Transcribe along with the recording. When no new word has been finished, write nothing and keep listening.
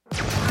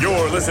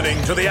You're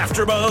listening to the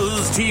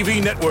AfterBuzz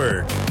TV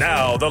Network,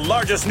 now the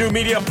largest new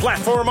media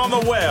platform on the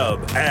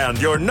web, and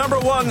your number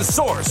one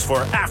source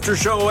for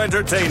after-show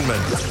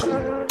entertainment.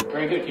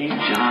 Very good, Keith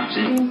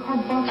Johnson.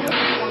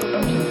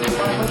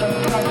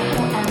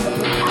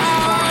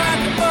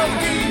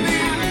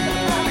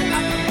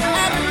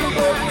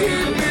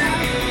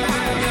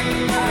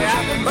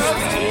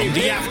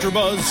 The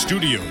AfterBuzz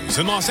Studios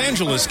in Los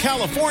Angeles,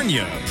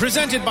 California,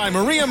 presented by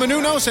Maria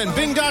Menounos and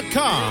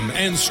Bing.com,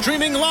 and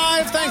streaming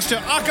live thanks to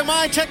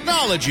Akamai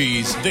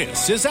Technologies.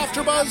 This is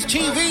AfterBuzz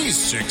TV's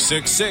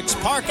 666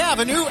 Park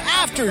Avenue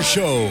After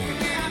Show.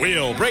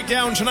 We'll break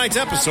down tonight's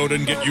episode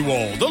and get you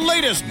all the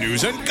latest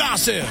news and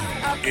gossip.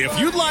 If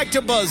you'd like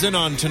to buzz in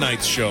on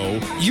tonight's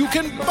show, you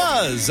can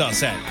buzz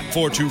us at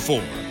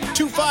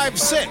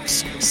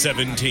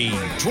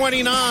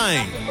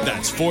 424-256-1729.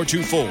 That's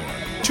 424-256-1729.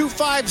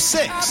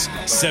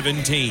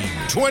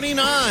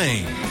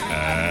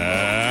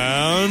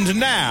 And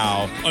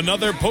now,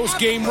 another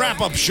post-game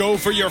wrap-up show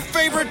for your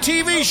favorite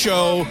TV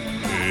show.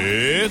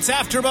 It's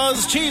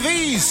AfterBuzz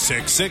TV's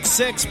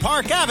 666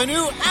 Park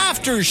Avenue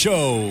After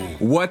Show.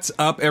 What's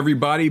up,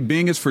 everybody?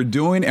 Bing is for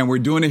doing, and we're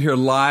doing it here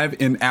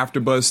live in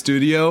AfterBuzz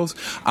Studios.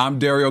 I'm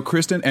Dario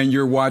Kristen, and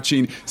you're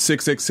watching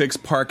 666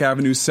 Park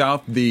Avenue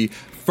South, the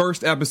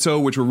first episode,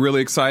 which we're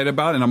really excited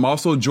about. And I'm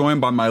also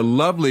joined by my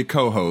lovely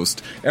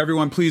co-host.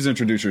 Everyone, please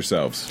introduce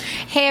yourselves.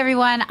 Hey,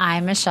 everyone.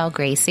 I'm Michelle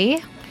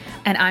Gracie.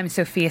 And I'm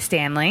Sophia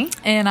Stanley.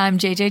 And I'm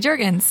JJ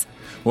Jurgens.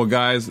 Well,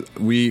 guys,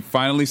 we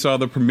finally saw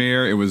the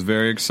premiere. It was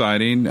very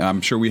exciting.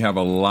 I'm sure we have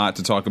a lot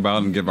to talk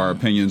about and give our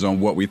opinions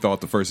on what we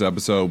thought the first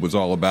episode was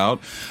all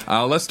about.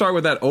 Let's start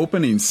with that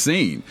opening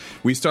scene.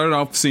 We started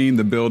off seeing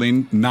the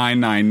building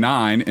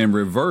 999. In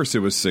reverse, it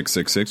was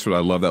 666, but I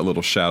love that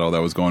little shadow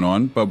that was going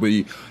on. But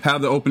we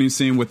have the opening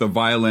scene with a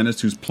violinist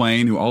who's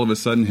playing, who all of a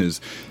sudden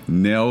his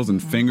nails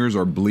and fingers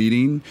are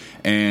bleeding.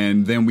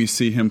 And then we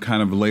see him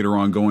kind of later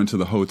on go into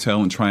the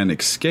hotel and try and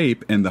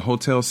escape. And the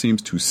hotel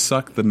seems to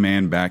suck the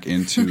man back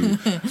into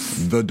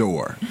the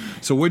door.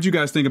 So what did you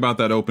guys think about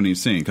that opening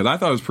scene? Because I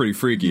thought it was pretty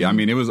freaky. I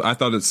mean, I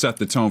thought it set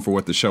the tone for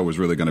what the show was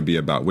really going to be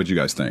about. What did you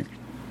guys think?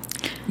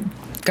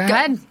 Go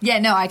ahead. Yeah,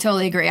 no, I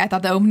totally agree. I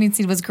thought the opening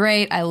scene was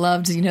great. I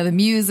loved, the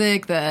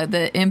music,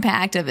 the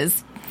impact of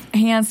his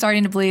hands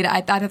starting to bleed. I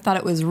thought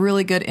it was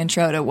really good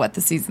intro to what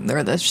the season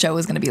or the show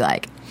was going to be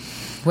like.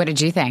 What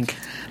did you think?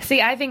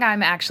 See, I think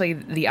I'm actually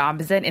the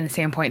opposite in the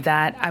standpoint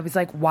that I was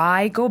like,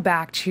 why go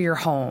back to your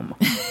home?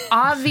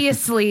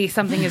 Obviously,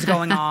 something is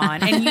going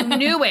on, and you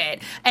knew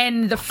it.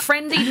 And the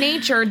frenzied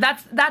nature,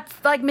 that's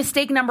like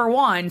mistake number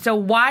one. So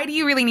why do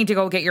you really need to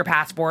go get your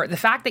passport? The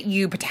fact that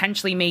you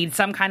potentially made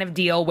some kind of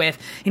deal with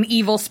an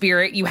evil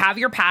spirit, you have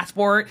your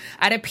passport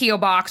at a P.O.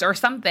 box or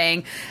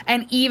something,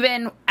 and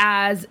even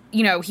as,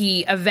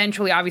 he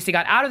eventually obviously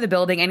got out of the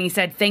building and he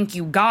said, thank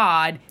you,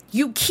 God,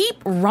 you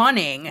keep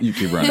running. You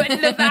keep running.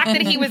 But the fact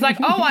that he was like,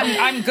 oh,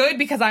 I'm good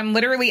because I'm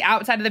literally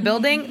outside of the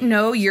building.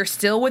 No, you're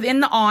still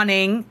within the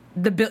awning.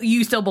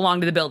 You still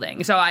belong to the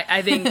building. So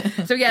I think,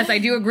 so yes, I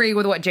do agree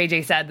with what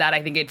JJ said, that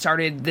I think it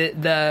started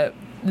the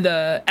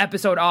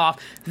episode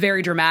off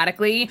very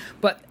dramatically,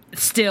 but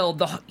still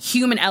the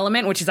human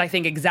element, which is I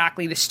think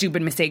exactly the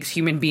stupid mistakes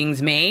human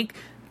beings make,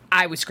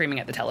 I was screaming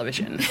at the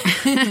television.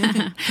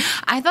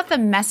 I thought the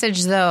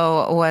message,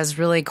 though, was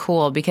really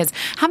cool because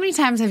how many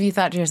times have you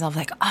thought to yourself,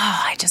 like,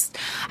 oh,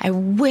 I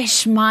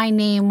wish my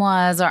name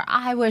was, or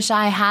I wish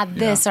I had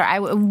this, or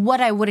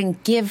what I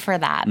wouldn't give for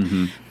that.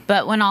 Mm-hmm.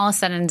 But when all is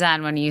said and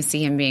done, when you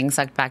see him being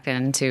sucked back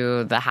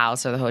into the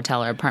house or the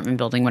hotel or apartment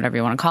building, whatever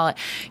you want to call it,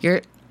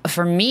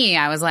 for me,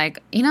 I was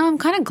like, I'm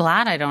kind of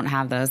glad I don't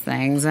have those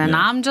things, and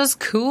I'm just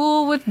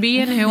cool with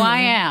being who I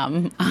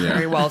am. Yeah.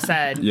 Very well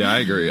said. Yeah, I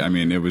agree. I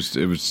mean, it was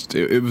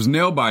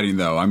nail biting,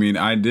 though. I mean,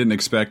 I didn't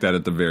expect that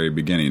at the very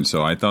beginning,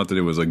 so I thought that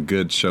it was a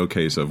good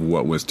showcase of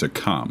what was to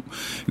come.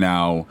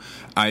 Now,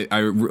 I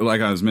like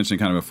I was mentioning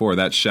kind of before,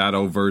 that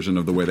shadow version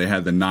of the way they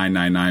had the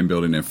 999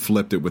 building and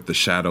flipped it with the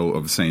shadow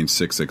of saying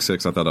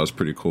 666. I thought that was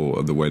pretty cool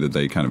of the way that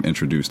they kind of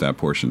introduced that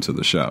portion to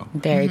the show.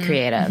 Very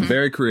creative.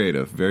 Very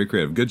creative. Very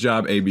creative. Good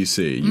job,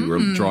 ABC. You were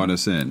drawing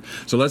us in.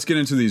 So let's get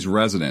into these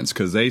residents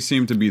because they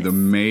seem to be the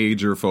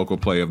major focal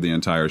play of the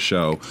entire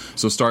show.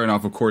 So starting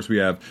off, of course, we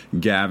have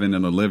Gavin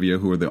and Olivia,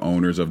 who are the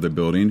owners of the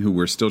building, who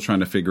we're still trying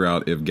to figure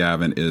out if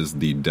Gavin is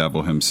the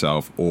devil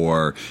himself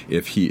or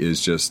if he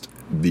is just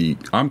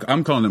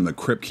I'm calling him the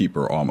crypt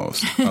keeper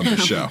almost of the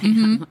show.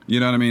 Mm-hmm.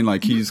 You know what I mean?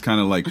 Like he's kind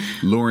of like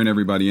luring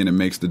everybody in and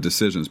makes the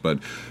decisions. But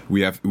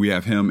we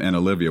have him and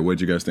Olivia. What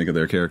did you guys think of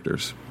their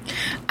characters?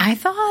 I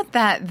thought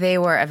that they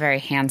were a very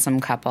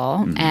handsome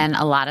couple, and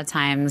a lot of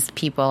times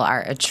people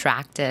are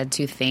attracted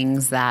to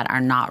things that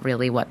are not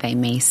really what they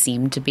may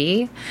seem to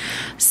be.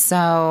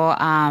 So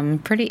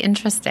pretty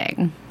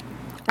interesting.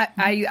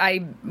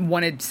 I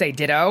want to say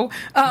ditto.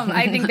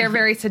 I think they're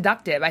very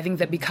seductive. I think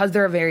that because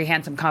they're a very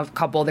handsome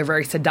couple, they're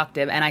very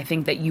seductive. And I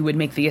think that you would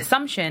make the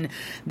assumption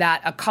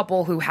that a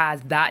couple who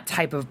has that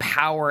type of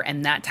power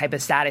and that type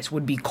of status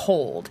would be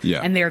cold. Yeah.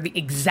 And they're the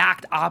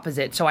exact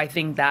opposite. So I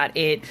think that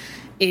it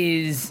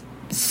is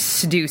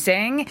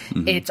seducing.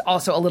 It's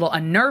also a little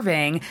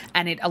unnerving,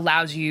 and it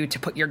allows you to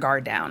put your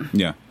guard down.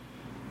 Yeah.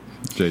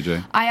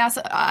 JJ?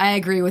 I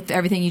agree with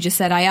everything you just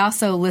said. I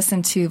also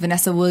listened to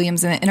Vanessa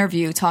Williams in an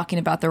interview talking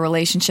about the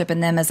relationship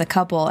and them as a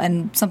couple,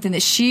 and something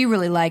that she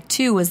really liked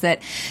too was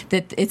that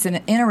it's an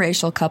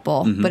interracial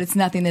couple, but it's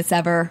nothing that's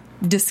ever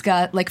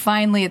discussed. Like,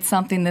 finally, it's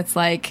something that's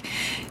like,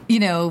 you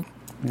know,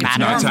 It's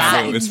not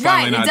taboo. It's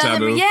finally not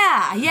taboo.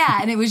 Yeah,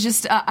 and it was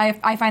just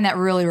I find that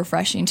really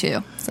refreshing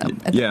too. So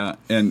yeah,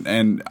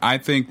 and I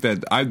think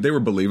that they were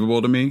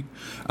believable to me,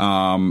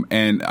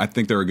 and I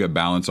think they're a good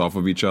balance off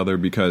of each other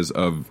because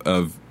of.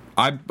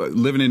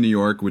 Living in New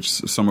York, which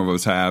some of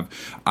us have,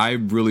 I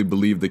really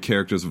believe the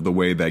characters of the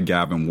way that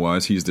Gavin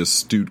was. He's this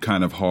astute,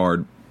 kind of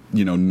hard,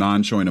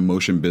 non-showing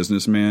emotion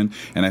businessman,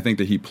 and I think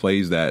that he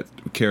plays that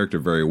character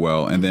very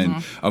well. And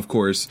then, of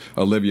course,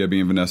 Olivia,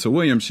 being Vanessa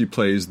Williams, she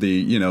plays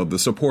the the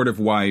supportive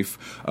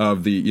wife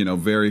of the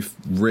very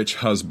rich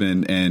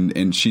husband,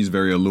 and she's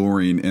very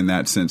alluring in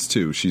that sense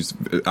too. She's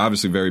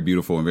obviously very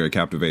beautiful and very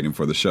captivating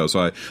for the show.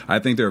 So I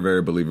think they're a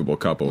very believable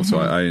couple. So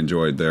I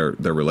enjoyed their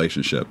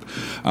relationship.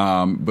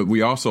 But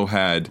we also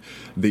had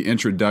the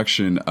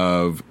introduction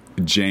of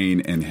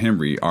Jane and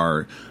Henry,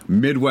 our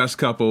Midwest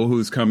couple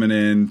who's coming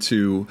in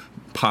to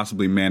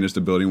possibly manage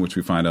the building, which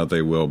we find out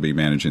they will be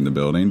managing the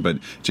building. But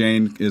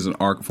Jane is an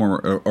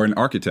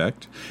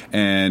architect,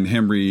 and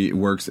Henry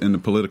works in the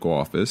political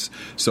office.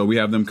 So we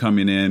have them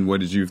coming in.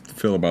 What did you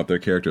feel about their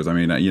characters? I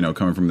mean,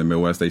 coming from the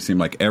Midwest, they seem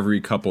like every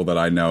couple that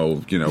I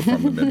know,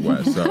 from the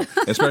Midwest. So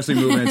especially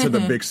moving into the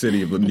big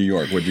city of New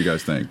York. What do you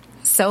guys think?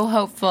 So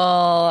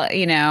hopeful,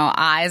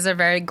 eyes are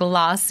very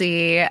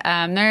glossy.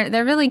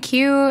 They're really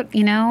cute,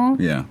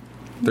 Yeah,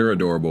 they're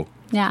adorable.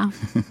 Yeah.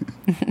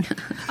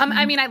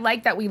 I mean, I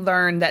like that we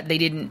learned that they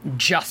didn't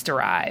just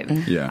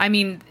arrive. Yeah. I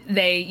mean,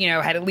 they,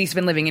 had at least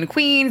been living in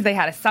Queens. They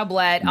had a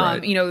sublet.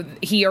 Right.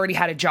 He already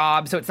had a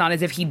job, so it's not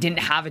as if he didn't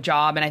have a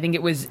job. And I think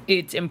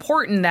it's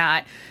important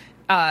that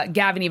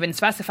Gavin even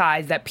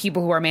specifies that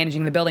people who are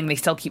managing the building, they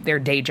still keep their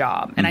day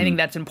job. And I think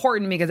that's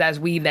important because as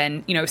we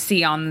then,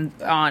 see on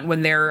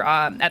when they're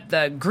at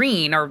the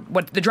green or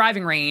the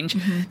driving range,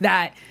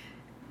 that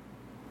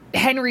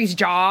Henry's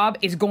job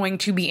is going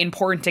to be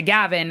important to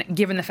Gavin,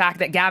 given the fact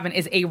that Gavin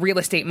is a real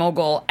estate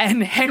mogul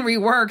and Henry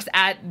works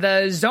at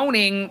the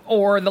zoning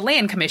or the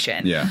land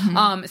commission.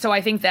 Yeah. So I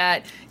think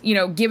that,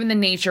 given the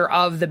nature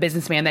of the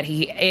businessman that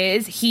he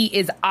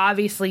is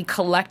obviously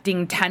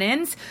collecting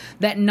tenants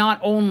that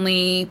not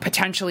only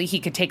potentially he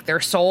could take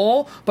their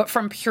soul, but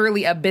from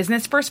purely a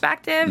business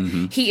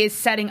perspective, he is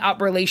setting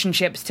up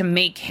relationships to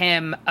make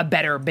him a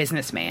better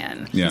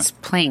businessman. Yeah. He's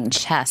playing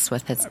chess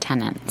with his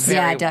tenants.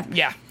 yeah, definitely.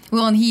 Yeah.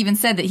 Well, and he even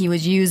said that he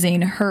was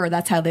using her.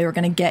 That's how they were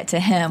going to get to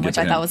him, which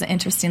I thought was an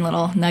interesting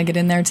little nugget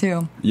in there,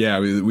 too. Yeah,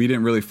 we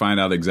didn't really find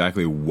out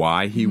exactly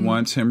why he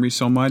wants Henry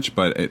so much,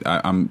 but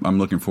I'm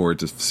looking forward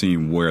to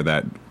seeing where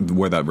that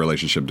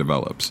relationship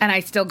develops. And I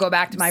still go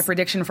back to my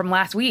prediction from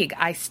last week.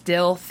 I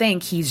still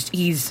think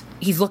he's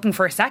looking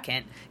for a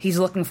second. He's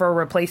looking for a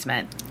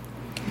replacement.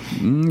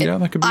 Yeah,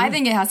 that could be. I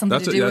think it has something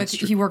to do with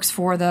he works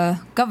for the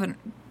governor.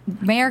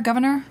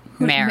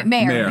 Mayor.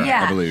 Mayor,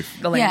 yeah. I believe.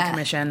 The Land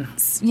Commission.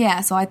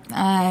 Yeah, so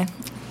I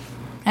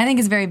think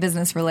it's very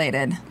business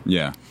related.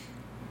 Yeah.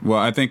 Well,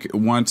 I think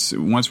once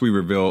we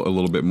reveal a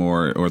little bit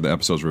more, or the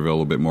episodes reveal a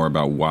little bit more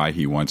about why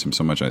he wants him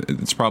so much,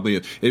 it's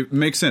probably it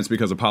makes sense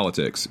because of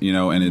politics,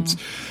 and it's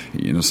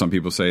some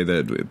people say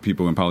that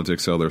people in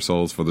politics sell their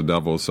souls for the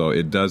devil, so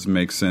it does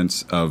make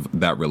sense of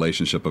that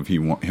relationship of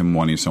him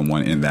wanting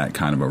someone in that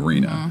kind of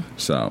arena.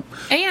 So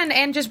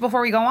and just before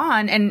we go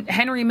on, and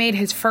Henry made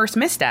his first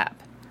misstep.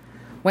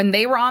 When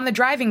they were on the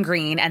driving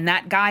green and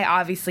that guy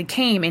obviously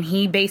came and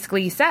he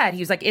basically said,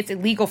 he was like, it's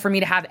illegal for me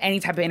to have any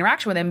type of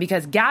interaction with him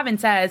because Gavin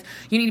says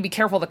you need to be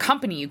careful of the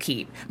company you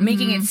keep,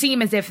 making it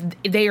seem as if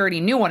they already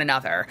knew one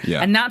another.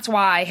 Yeah. And that's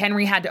why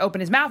Henry had to open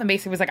his mouth and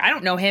basically was like, I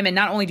don't know him. And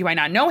not only do I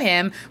not know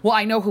him, well,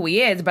 I know who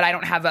he is, but I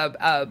don't have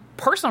a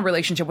personal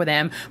relationship with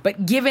him.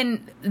 But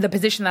given the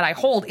position that I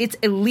hold, it's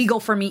illegal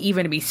for me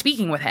even to be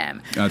speaking with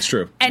him. that's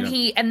true. And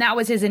and that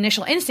was his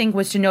initial instinct,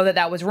 was to know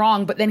that was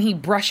wrong, but then he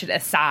brushed it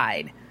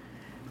aside.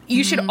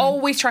 You should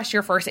always trust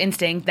your first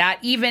instinct, that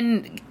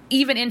even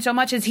in so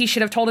much as he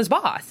should have told his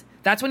boss.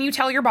 That's when you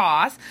tell your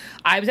boss,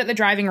 I was at the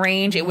driving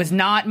range. It was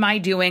not my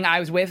doing.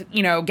 I was with,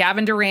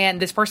 Gavin Durant.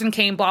 This person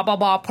came, blah, blah,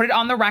 blah. Put it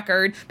on the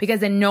record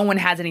because then no one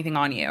has anything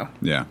on you.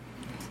 Yeah.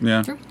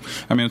 Yeah. True.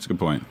 I mean, that's a good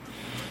point.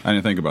 I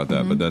didn't think about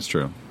that, but that's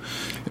true.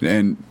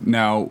 And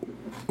now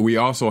we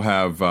also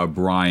have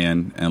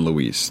Brian and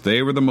Luis.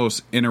 They were the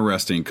most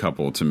interesting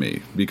couple to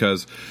me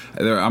because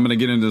I'm going to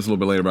get into this a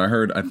little bit later,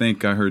 but I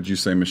think I heard you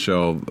say,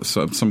 Michelle,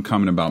 some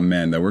comment about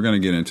men that we're going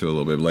to get into a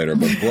little bit later.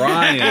 But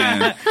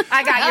Brian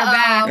I got your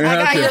back.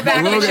 I got your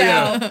back, We'll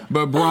Michelle. get-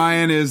 But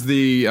Brian is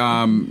the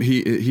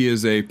he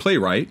is a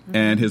playwright,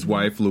 and his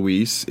wife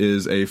Louise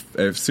is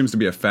seems to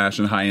be a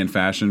high end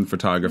fashion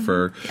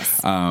photographer,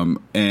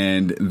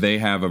 and they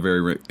have a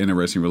very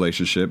interesting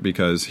relationship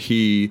because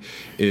he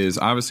is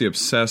obviously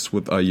obsessed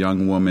with a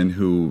young woman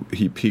who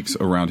he peeks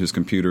around his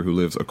computer who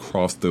lives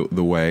across the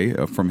way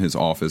from his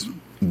office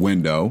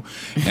window,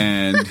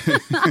 and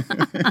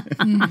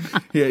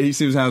yeah, he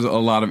seems to have a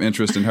lot of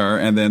interest in her.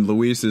 And then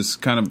Louise is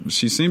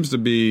she seems to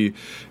be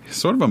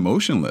sort of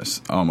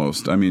emotionless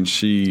almost. I mean,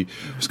 she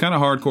was kind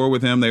of hardcore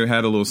with him. They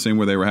had a little scene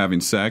where they were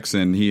having sex,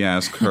 and he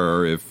asked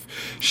her if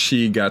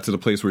she got to the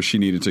place where she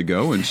needed to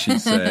go, and she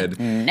said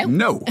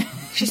no.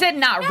 She said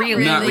not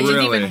really, Not which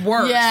really. is even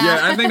worse. Yeah.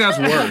 I think that's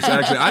worse,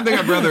 actually. I think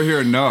I'd rather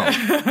hear no.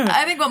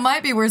 I think what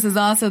might be worse is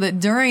also that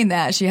during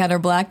that she had her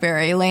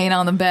BlackBerry laying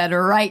on the bed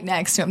right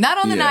next to him,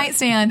 not on the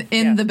nightstand,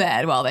 in the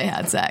bed while they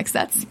had sex.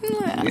 That's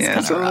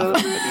It's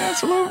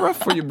a little rough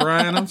for you,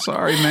 Brian. I'm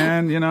sorry,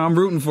 man. I'm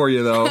rooting for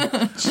you, though.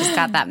 She's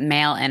got that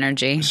male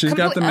energy. She's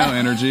got the male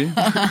energy. And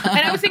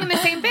I was thinking the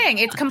same thing.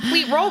 It's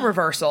complete role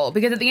reversal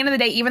because at the end of the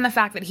day, even the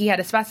fact that he had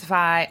to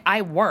specify,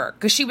 I work,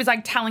 because she was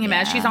like telling him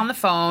as she's on the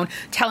phone,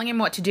 telling him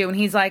what to do, and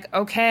he's like,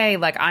 okay,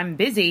 like I'm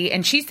busy,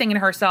 and she's thinking to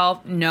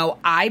herself, no,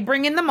 I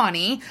bring in the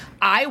money,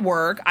 I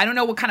work. I don't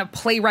know what kind of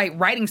playwright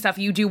writing stuff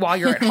you do while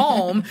you're at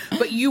home,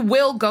 but you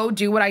will go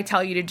do what I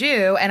tell you to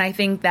do. And I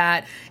think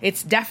that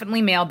it's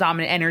definitely male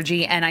dominant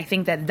energy, and I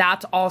think that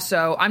that's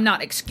also, I'm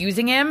not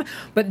excusing him,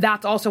 but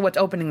that's also what's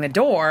opening the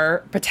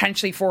door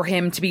potentially for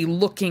him to be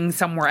looking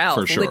somewhere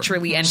else, For sure.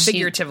 literally and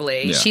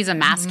figuratively. Yeah. She's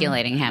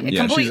emasculating him.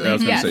 Yeah, Completely, I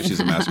was going to yes. say she's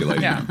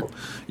emasculating Yeah. him.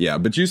 Yeah,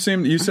 but you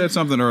said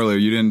something earlier.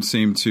 You didn't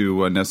seem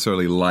to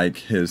necessarily like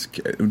his.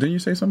 Didn't you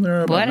say something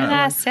about What did not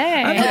I like-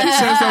 say? I thought you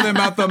said something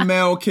about the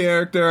male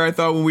character. I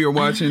thought when we were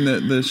watching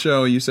the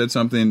show, you said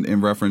something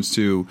in reference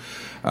to.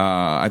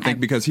 I think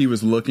because he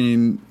was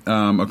looking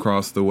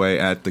across the way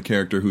at the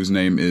character whose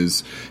name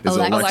is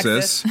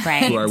Alexis,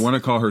 Right. who I want to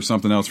call her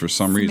something else for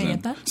some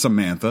reason,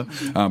 Samantha,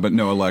 but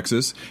no,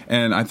 Alexis.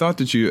 And I thought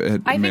that you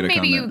had I made think a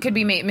maybe comment. you could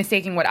be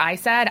mistaking what I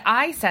said.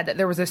 I said that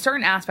there was a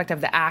certain aspect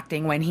of the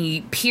acting when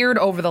he peered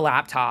over the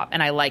laptop,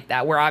 and I liked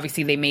that, where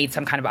obviously they made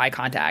some kind of eye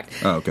contact.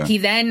 Oh, okay. He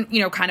then,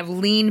 kind of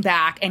leaned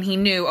back, and he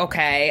knew,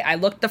 okay, I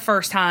looked the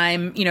first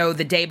time,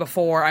 the day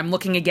before, I'm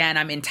looking again,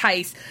 I'm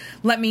enticed,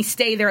 let me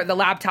stay there at the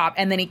laptop,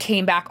 and then he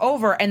came back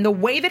over, and the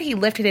way that he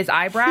lifted his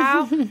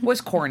eyebrow was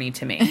corny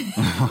to me.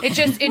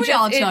 We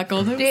all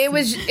chuckled.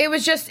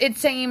 It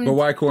seemed... But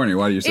why corny?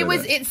 Why do you say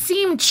that? It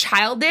seemed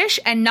childish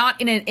and not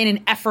in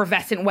an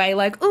effervescent way,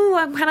 like, ooh,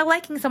 I'm kind of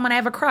liking someone, I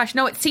have a crush.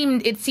 No, it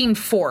seemed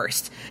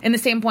forced. In the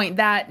same point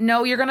that,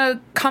 no, you're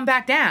gonna come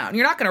back down.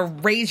 You're not gonna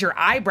raise your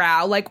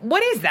eyebrow. Like,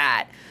 what is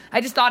that?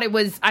 I thought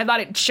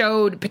it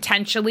showed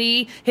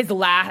potentially his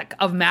lack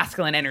of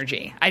masculine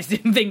energy. I just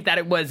didn't think that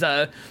it was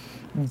a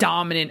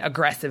dominant,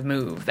 aggressive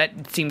move.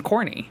 That seemed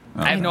corny.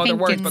 I have no other think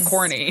words but it's-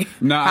 corny.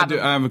 No, I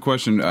have a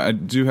question. I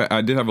did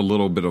have a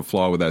little bit of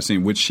flaw with that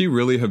scene. Would she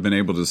really have been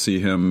able to see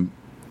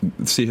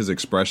his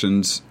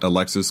expressions,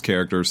 Alexis'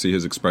 character, see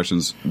his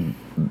expressions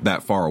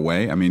that far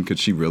away? I mean, could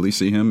she really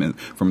see him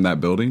from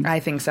that building? I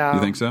think so. You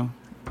think so?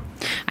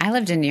 I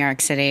lived in New York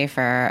City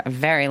for a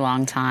very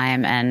long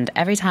time, and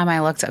every time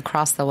I looked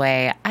across the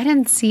way, I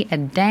didn't see a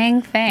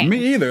dang thing.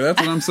 Me either.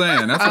 That's what I'm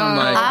saying. That's what I'm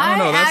like. I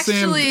don't know. That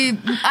seemed.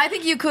 I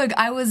think you could.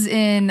 I was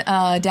in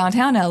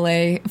downtown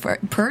LA for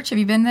Perch. Have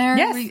you been there?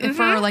 Yes.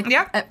 For like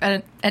Yep.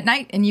 at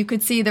night, and you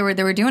could see they were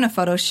doing a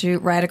photo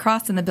shoot right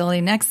across in the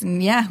building next,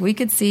 and yeah, we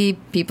could see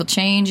people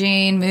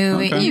changing,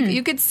 moving. Okay.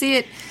 You could see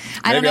it.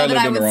 I don't Maybe I know that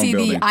lived I in the would wrong see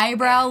building. the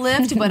eyebrow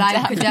lift, but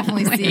I could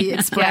definitely see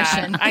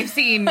expression.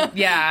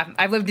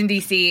 I've lived in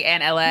DC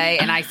and LA,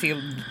 and I see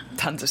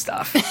tons of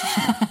stuff.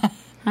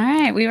 All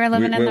right, we were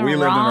living in the we lived in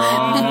the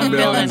wrong wrong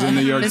buildings in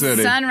New York the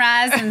City.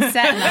 sunrise and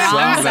set in the wrong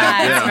Sounds like-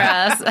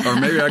 sides for us. Or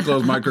maybe I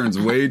closed my curtains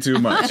way too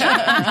much.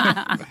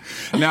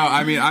 No,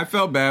 I mean, I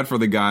felt bad for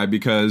the guy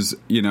because,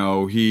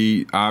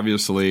 he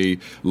obviously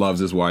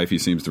loves his wife. He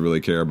seems to really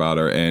care about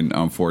her. And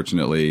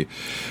unfortunately,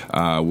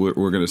 we're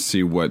going to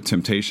see what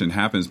temptation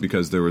happens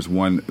because there was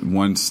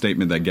one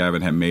statement that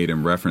Gavin had made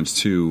in reference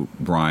to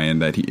Brian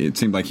that it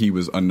seemed like he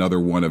was another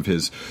one of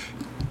his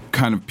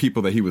kind of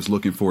people that he was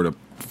looking for to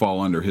fall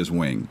under his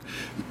wing.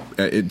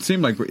 It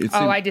seemed like...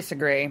 I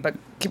disagree, but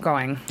keep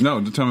going.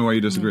 No, tell me why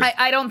you disagree.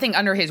 I don't think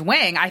under his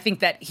wing. I think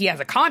that he has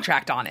a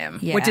contract on him,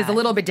 which is a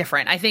little bit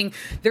different. I think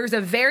there's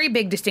a very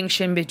big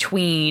distinction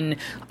between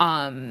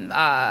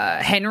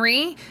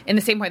Henry, in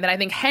the same point that I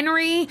think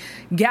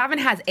Gavin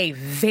has a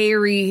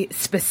very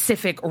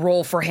specific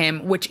role for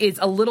him, which is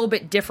a little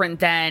bit different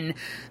than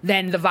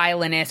the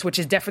violinist, which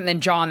is different than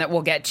John that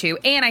we'll get to,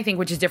 and I think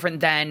which is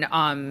different than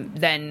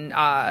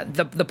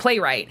the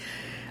playwright.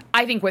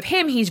 I think with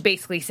him, he's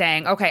basically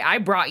saying, okay, I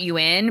brought you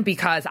in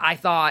because I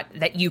thought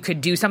that you could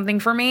do something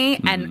for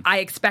me, and I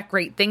expect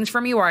great things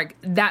from you, or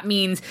that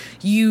means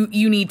you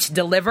need to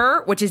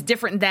deliver, which is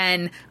different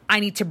than I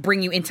need to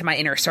bring you into my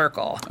inner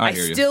circle. I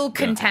still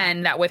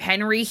contend that with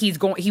Henry,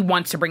 he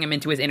wants to bring him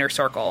into his inner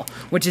circle,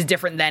 which is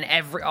different than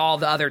all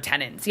the other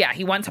tenants. Yeah,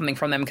 he wants something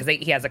from them because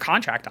he has a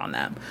contract on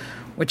them,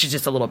 which is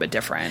just a little bit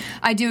different.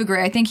 I do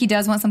agree. I think he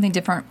does want something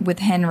different with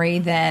Henry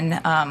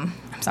than I'm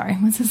sorry,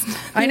 what's his name?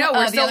 I know,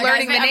 we're still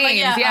learning the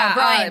names.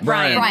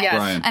 Brian.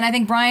 Yes. And I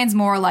think Brian's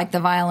more like the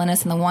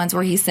violinist and the ones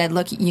where he said,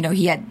 look,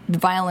 the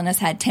violinist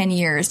had 10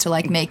 years to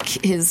like make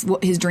his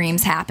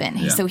dreams happen.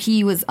 Yeah. So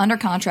he was under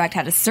contract,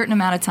 had a certain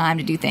amount of time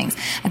to do things.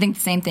 I think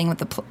the same thing with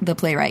the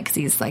playwright, because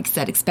he's like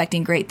said,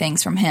 expecting great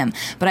things from him.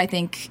 But I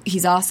think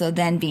he's also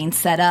then being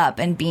set up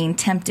and being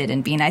tempted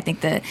and I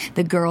think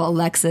the girl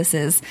Alexis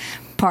is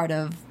part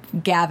of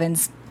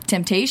Gavin's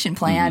temptation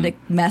plan to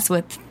mess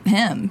with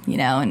him,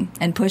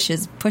 and push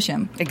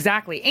him.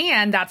 Exactly.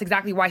 And that's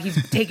exactly why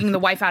he's taking the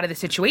wife out of the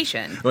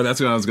situation. Well, that's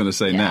what I was going to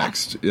say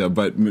next. Yeah,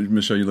 but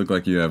Michelle, you look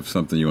like you have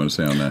something you want to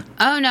say on that.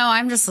 Oh no,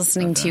 I'm just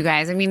listening to you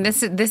guys. I mean,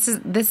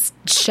 this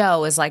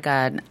show is like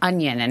an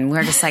onion, and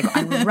we're just like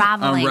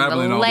unraveling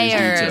the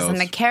layers and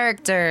the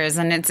characters,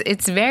 and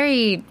it's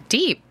very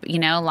deep.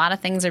 A lot of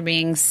things are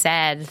being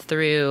said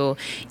through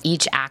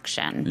each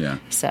action. Yeah.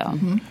 So,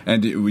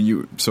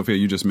 and Sophia,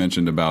 you just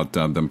mentioned about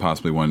them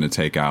possibly wanting to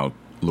take out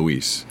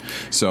Luis.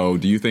 So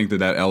do you think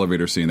that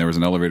elevator scene, there was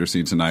an elevator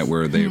scene tonight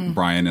where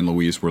Brian and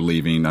Luis were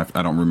leaving.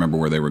 I don't remember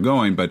where they were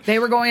going, but they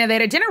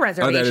had a dinner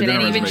reservation,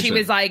 and even she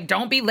was like,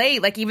 don't be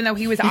late. Like, even though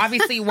he was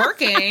obviously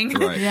working,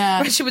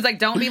 but she was like,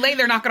 don't be late.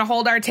 They're not going to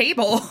hold our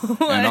table.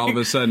 And all of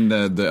a sudden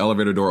the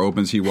elevator door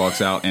opens, he walks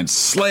out and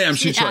slams.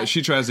 She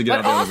tries to get out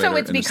of the elevator. But also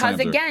it's because,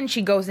 again,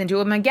 she goes into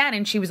him again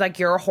and she was like,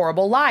 you're a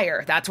horrible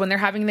liar. That's when they're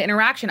having the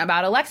interaction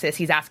about Alexis.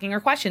 He's asking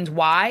her questions.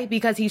 Why?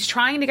 Because he's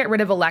trying to get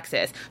rid of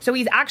Alexis. So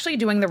he's actually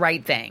doing the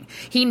right thing.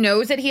 He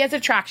knows that he has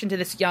attraction to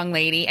this young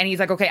lady, and he's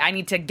like, okay, I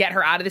need to get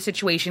her out of the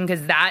situation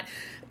because that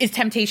is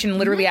temptation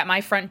literally at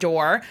my front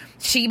door.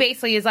 She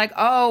basically is like,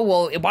 oh,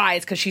 well, why?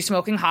 It's because she's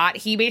smoking hot.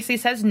 He basically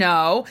says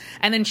no,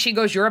 and then she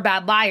goes, you're a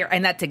bad liar,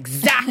 and that's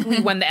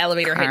exactly when the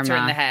elevator hits her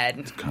in the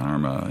head.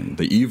 Karma.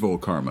 The evil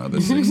karma.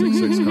 The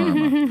 666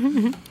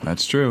 karma.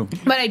 That's true.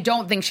 But I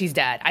don't think she's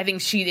dead. I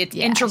think it's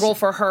integral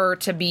for her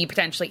to be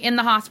potentially in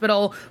the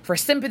hospital, for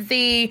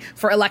sympathy,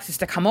 for Alexis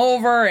to come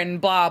over,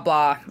 and blah,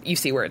 blah. You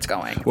see where it's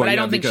going. Well, but I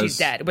don't think she's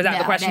dead. Was that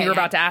the question you were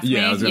about to ask me?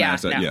 Yeah, I was going to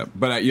ask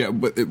that, yeah.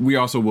 But we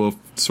also will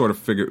sort of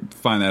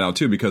find that out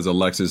too, because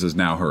Alexis is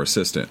now her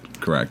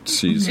assistant, correct?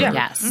 She's her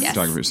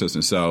photography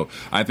assistant. So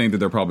I think that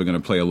they're probably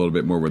going to play a little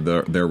bit more with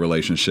their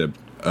relationship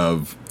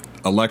of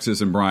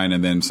Alexis and Brian,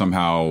 and then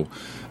somehow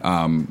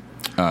I'm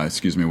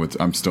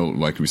still,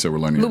 like we said, we're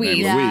learning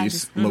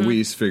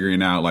Luis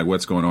figuring out like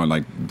what's going on,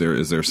 like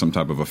is there some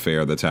type of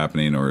affair that's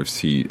happening, or is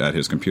he at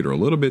his computer a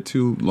little bit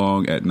too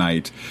long at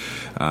night,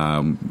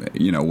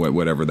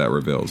 whatever that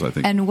reveals, I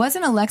think. And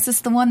wasn't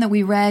Alexis the one that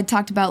we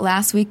talked about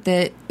last week,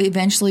 that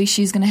eventually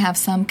she's going to have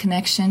some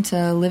connection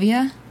to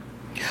Olivia?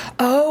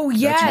 Oh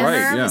yes, that's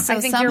right. Yeah. So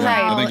I think you're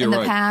right. I think in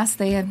the past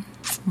they had,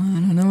 I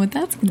don't know what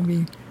that's going to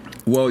be.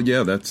 Well,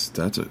 yeah,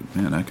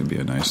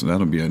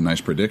 that'll be a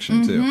nice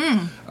prediction too.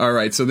 All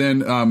right, so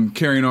then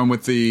carrying on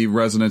with the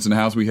residents in the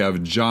house, we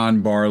have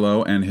John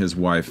Barlow and his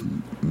wife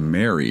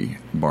Mary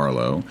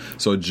Barlow.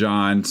 So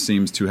John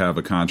seems to have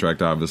a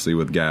contract, obviously,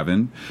 with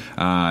Gavin.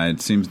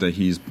 It seems that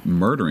he's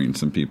murdering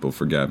some people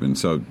for Gavin.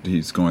 So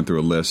he's going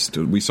through a list.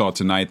 We saw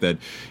tonight that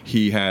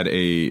he had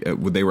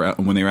when they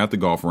were at the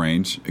golf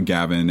range,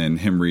 Gavin and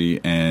Henry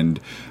and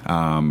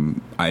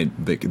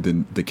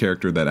the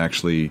character that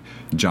actually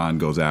John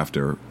goes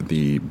after,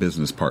 the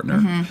business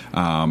partner.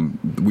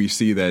 We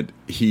see that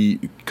he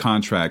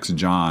contracts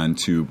John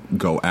to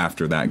go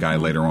after that guy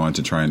later on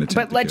to try and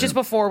attempt. But just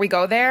before we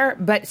go there,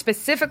 but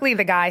specifically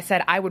the guy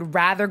said, I would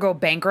rather go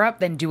bankrupt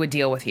than do a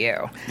deal with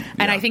you.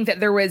 And I think that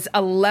there was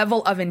a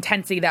level of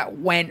intensity that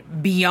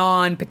went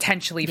beyond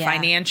potentially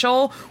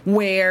financial,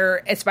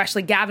 where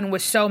especially Gavin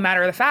was so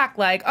matter of the fact,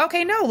 like,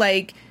 okay, no,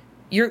 like,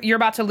 you're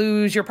about to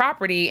lose your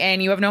property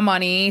and you have no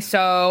money,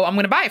 so I'm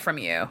going to buy it from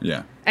you.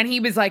 Yeah. And he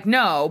was like,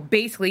 no.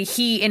 Basically,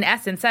 he, in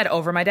essence, said,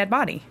 over my dead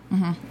body.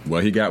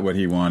 Well, he got what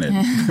he wanted.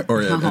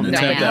 Or an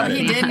attempt at it.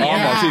 He didn't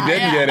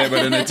get it,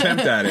 but an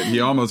attempt at it.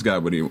 He almost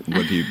got what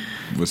he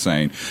was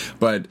saying.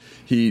 But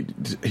he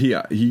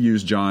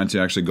used John to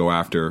actually go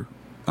after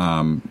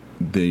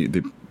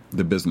the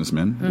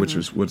businessman, which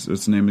was, what's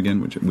his name again?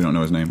 Which we don't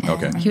know his name.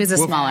 Okay. He was a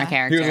smaller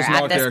character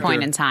at this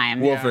point in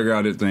time. We'll figure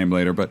out his name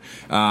later. But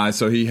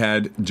so he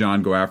had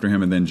John go after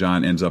him, and then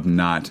John ends up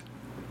not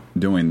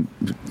killing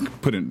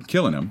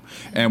him.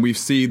 And we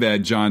see that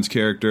John's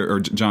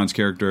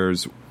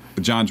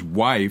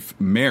wife,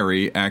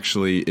 Mary,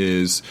 actually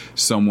is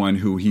someone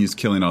who he's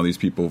killing all these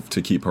people to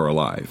keep her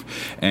alive.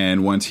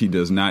 And once he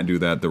does not do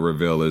that, the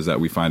reveal is that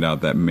we find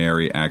out that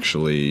Mary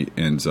actually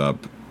ends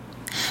up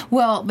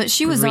Well, but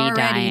she was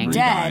already Redying.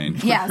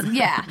 dead. Yeah.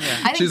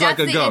 I think She's that's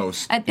like a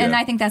ghost. And Yeah.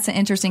 I think that's an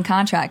interesting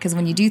contract because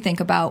when you do think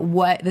about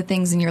what the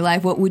things in your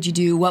life, what would you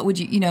do? What would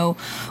you know?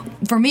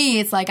 For me,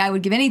 it's like I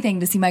would give anything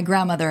to see my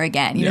grandmother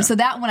again. You know, so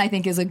that one I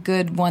think is a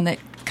good one that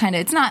kind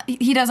of, it's not,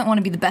 he doesn't want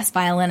to be the best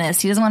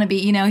violinist. He doesn't want to be,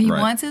 he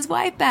wants his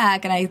wife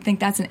back. And I think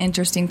that's an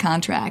interesting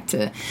contract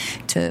to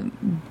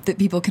that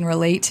people can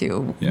relate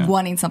to,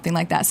 wanting something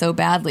like that so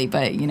badly.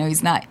 But,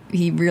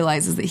 he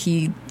realizes that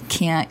he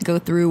can't go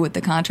through with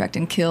the contract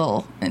and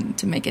kill and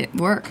to make it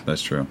work.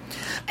 That's true.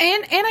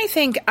 And I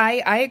think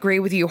I agree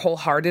with you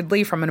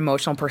wholeheartedly from an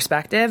emotional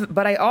perspective,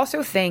 but I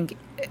also think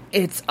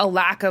it's a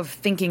lack of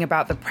thinking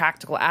about the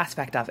practical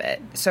aspect of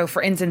it. So,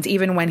 for instance,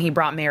 even when he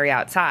brought Mary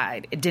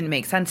outside, it didn't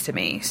make sense to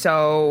me.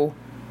 So,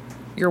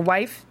 your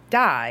wife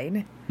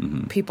died.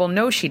 Mm-hmm. People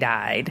know she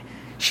died.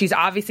 She's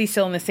obviously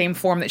still in the same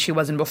form that she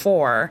was in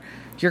before.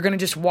 You're going to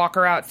just walk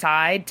her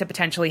outside to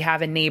potentially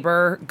have a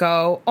neighbor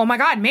go, "Oh my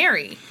God,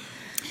 Mary."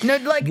 No,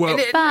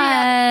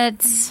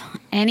 but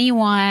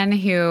anyone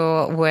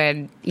who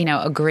would,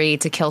 agree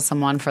to kill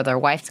someone for their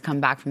wife to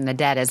come back from the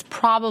dead is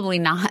probably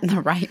not in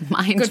the right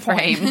mind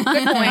frame.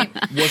 Good point.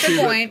 Good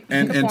point.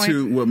 And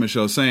to what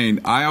Michelle's saying,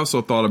 I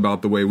also thought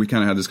about the way we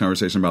kind of had this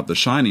conversation about The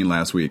Shining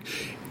last week.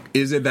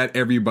 Is it that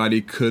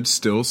everybody could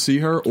still see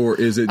her, or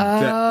is it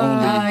that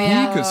only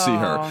he could see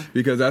her?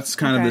 Because that's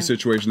kind of the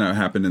situation that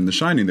happened in The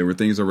Shining. There were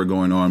things that were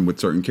going on with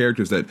certain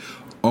characters that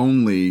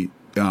only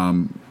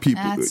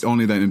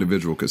only that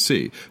individual could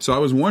see. So I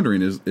was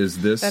wondering, is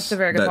this that's a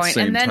very good that point?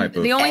 same And then type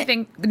of the only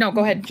thing, no,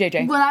 go ahead,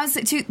 JJ. Well, I was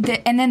too,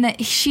 and then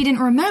that she didn't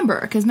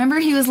remember because remember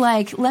he was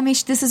like,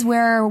 this is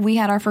where we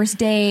had our first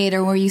date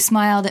or where you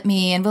smiled at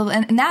me, and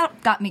that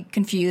got me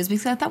confused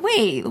because I thought,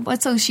 wait,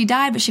 what? So she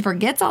died, but she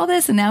forgets all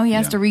this, and now he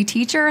has to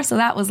reteach her. So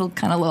that was a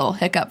kind of little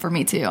hiccup for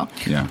me too.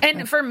 Yeah.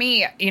 And for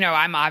me,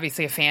 I'm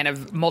obviously a fan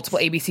of multiple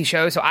ABC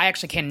shows, so I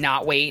actually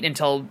cannot wait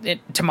until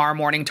tomorrow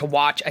morning to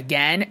watch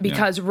again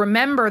because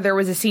remember there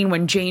was a scene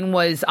when Jane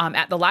was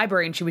at the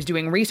library and she was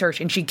doing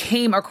research and she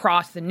came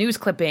across the news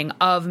clipping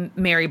of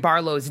Mary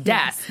Barlow's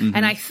death. Yes. Mm-hmm.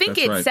 And I think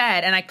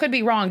said, and I could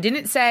be wrong, didn't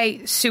it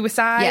say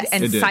suicide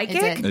and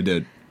psychic? It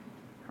did.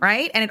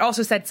 Right? And it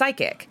also said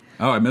psychic.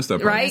 Oh, I missed that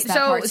part. Right?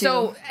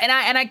 So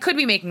I could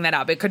be making that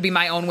up. It could be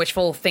my own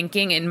wishful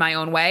thinking in my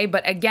own way.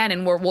 But again,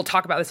 and we'll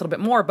talk about this a little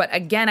bit more, but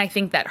again, I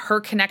think that her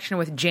connection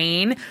with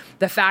Jane,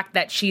 the fact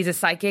that she's a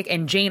psychic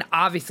and Jane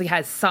obviously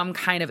has some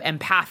kind of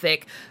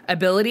empathic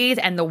abilities,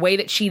 and the way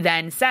that she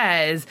then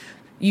says,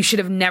 you should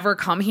have never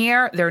come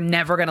here. They're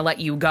never going to let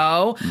you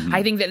go. Mm-hmm.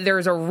 I think that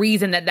there's a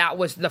reason that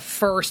was the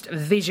first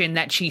vision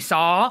that she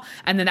saw.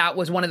 And then that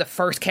was one of the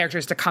first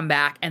characters to come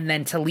back and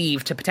then to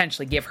leave to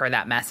potentially give her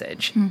that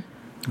message. Mm.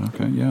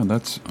 Okay, yeah,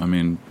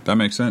 that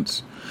makes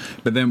sense.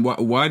 But then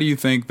why do you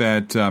think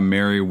that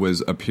Mary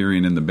was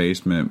appearing in the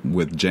basement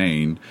with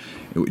Jane?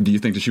 Do you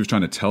think that she was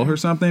trying to tell her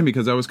something?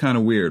 Because that was kind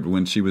of weird.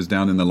 When she was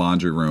down in the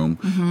laundry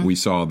room, we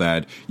saw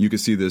that you could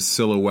see this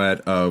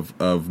silhouette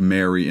of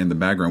Mary in the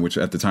background, which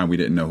at the time we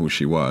didn't know who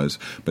she was.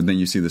 But then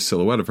you see the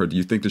silhouette of her. Do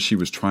you think that she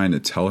was trying to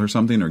tell her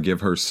something or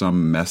give her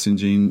some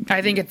messaging?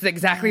 I think it's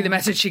exactly the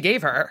message she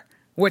gave her.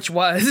 Which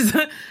was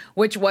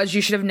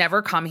you should have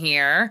never come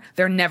here.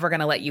 They're never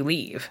going to let you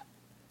leave.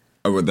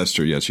 Oh, well, that's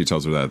true. Yeah, she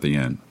tells her that at the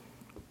end.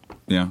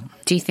 Yeah.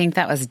 Do you think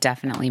that was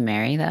definitely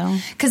Mary, though?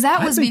 Because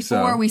that was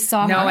before we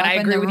saw her. No, and up I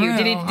agree with you.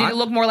 Did it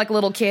look more like a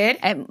little kid?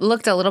 It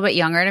looked a little bit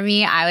younger to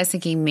me. I was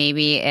thinking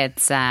maybe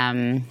it's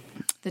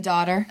the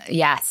daughter.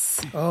 Yes,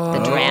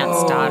 the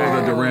Durant's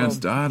daughter. The Durant's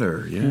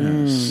daughter.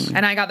 Yes.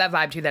 And I got that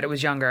vibe too that it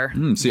was younger.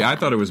 See, I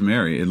thought it was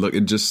Mary.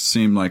 It just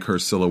seemed like her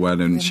silhouette,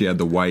 and she had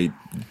the white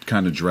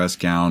kind of dress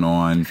gown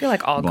on. I feel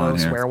like all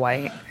ghosts wear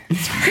white.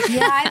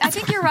 Yeah, I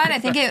think you're right. I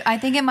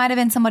think it might have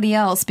been somebody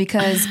else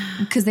because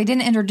they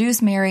didn't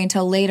introduce Mary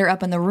until later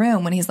up in the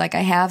room when he's like,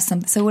 I have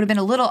some. So it would have been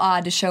a little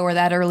odd to show her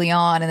that early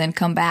on and then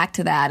come back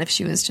to that if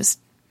she was just.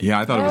 Yeah,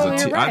 I thought it was a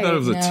tease. Right. I thought it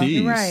was a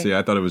tease. Right. See,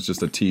 I thought it was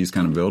just a tease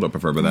kind of build up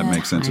of her, but that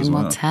makes sense as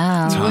well.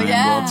 Time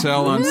will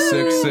tell on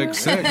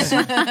 666.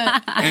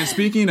 And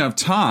speaking of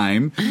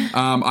time,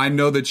 I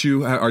know that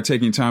you are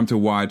taking time to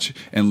watch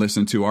and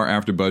listen to our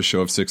AfterBuzz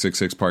show of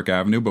 666 Park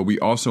Avenue, but we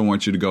also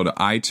want you to go to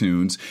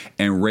iTunes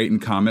and rate and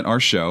comment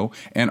our show,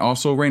 and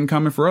also rate and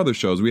comment for other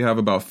shows. We have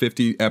about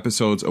 50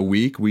 episodes a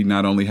week. We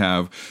not only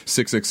have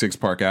 666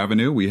 Park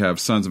Avenue, we have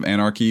Sons of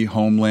Anarchy,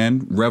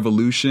 Homeland,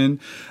 Revolution,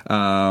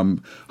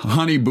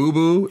 Honey Boo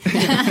Boo, which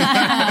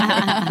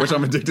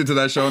I'm addicted to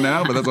that show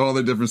now, but that's a whole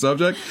other different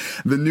subject.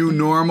 The New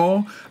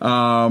Normal,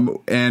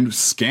 and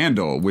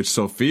Scandal, which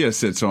Sophia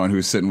sits on,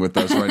 who's sitting with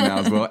us right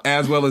now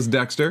as well as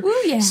Dexter.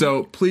 Ooh, yeah.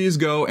 So please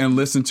go and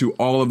listen to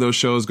all of those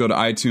shows. Go to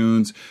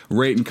iTunes,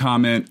 rate and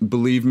comment.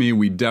 Believe me,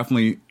 we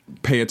definitely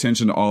pay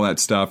attention to all that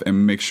stuff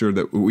and make sure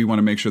that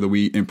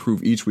we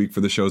improve each week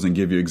for the shows and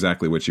give you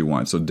exactly what you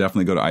want. So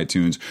definitely go to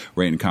iTunes,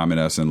 rate and comment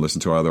us, and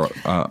listen to our other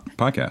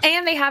podcasts.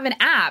 And they have an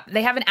app.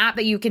 They have an app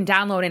that you can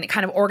download, and it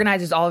kind of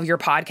organizes all of your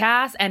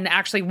podcasts. And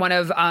actually, one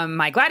of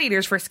my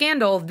gladiators for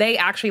Scandal, they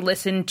actually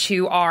listened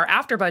to our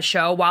AfterBuzz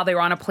show while they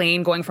were on a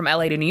plane going from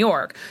LA to New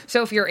York.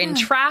 So if you're in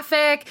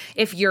traffic,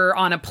 if you're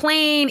on a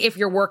plane, if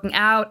you're working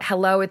out,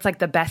 hello, it's like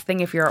the best thing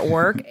if you're at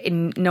work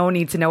and no one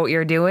needs to know what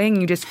you're doing.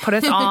 You just put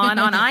us on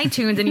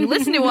iTunes and you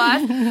listen to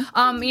us,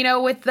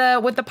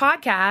 with the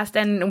podcast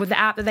and with the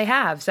app that they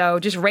have. So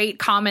just rate,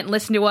 comment,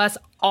 listen to us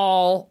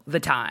all the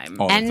time.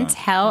 And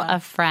tell a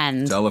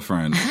friend. Tell a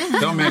friend.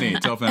 Tell many.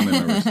 Tell family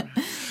members.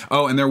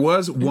 Oh, and there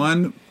was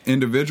one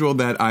individual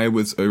that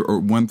or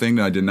one thing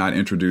that I did not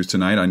introduce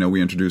tonight. I know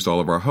we introduced all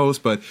of our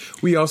hosts, but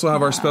we also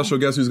have our special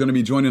guest who's going to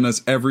be joining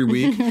us every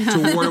week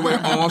to ward away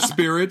all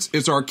spirits.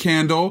 It's our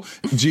candle,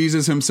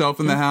 Jesus himself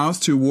in the house,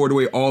 to ward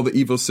away all the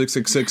evil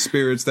 666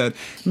 spirits that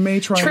may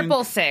try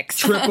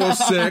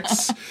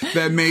 666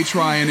 that may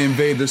try and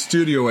invade the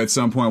studio at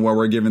some point while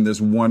we're giving this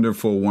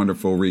wonderful,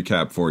 wonderful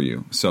recap for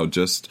you. So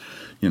just,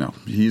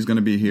 he's going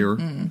to be here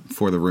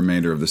for the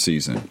remainder of the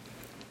season.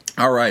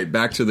 All right,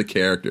 back to the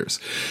characters.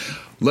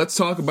 Let's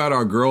talk about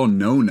our girl,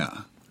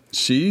 Nona.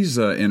 She's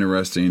an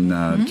interesting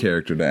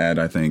character to add,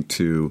 I think,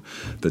 to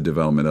the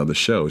development of the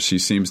show. She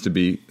seems to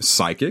be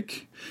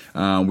psychic.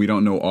 We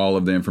don't know all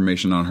of the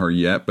information on her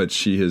yet, but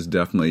she has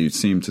definitely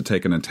seemed to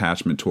take an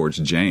attachment towards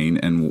Jane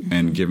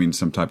and giving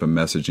some type of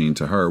messaging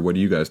to her. What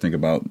do you guys think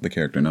about the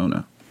character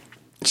Nona?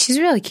 She's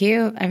really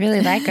cute. I really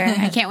like her.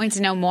 I can't wait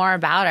to know more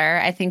about her.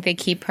 I think they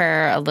keep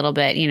her a little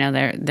bit,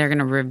 they're going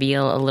to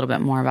reveal a little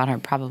bit more about her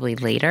probably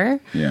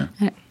later. Yeah.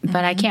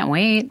 But I can't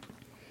wait.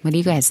 What do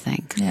you guys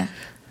think? Yeah.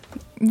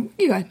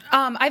 You go ahead.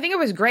 I think it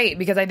was great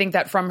because I think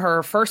that from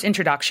her first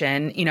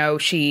introduction,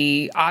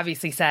 she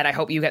obviously said, I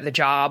hope you get the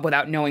job,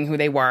 without knowing who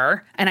they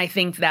were. And I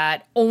think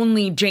that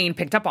only Jane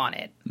picked up on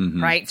it,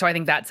 right? So I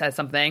think that says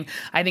something.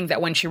 I think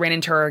that when she ran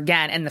into her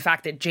again, and the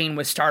fact that Jane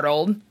was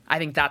startled, I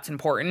think that's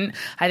important.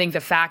 I think the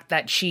fact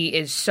that she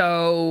is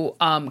so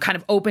kind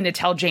of open to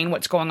tell Jane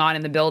what's going on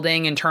in the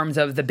building in terms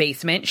of the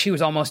basement. She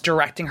was almost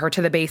directing her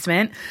to the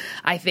basement.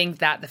 I think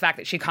that the fact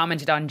that she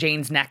commented on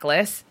Jane's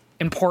necklace,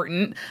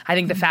 important. I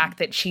think the fact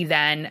that she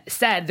then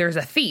said there's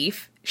a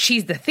thief.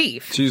 She's the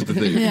thief. She's the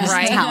thief. Yeah.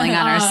 Right? Telling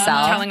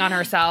on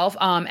herself.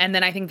 And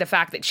then I think the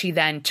fact that she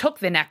then took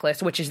the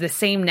necklace, which is the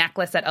same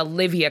necklace that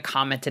Olivia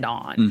commented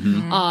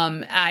on.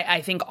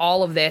 I think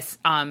all of this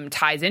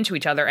ties into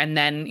each other. And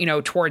then,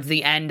 towards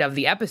the end of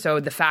the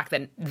episode, the fact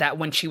that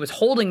when she was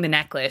holding the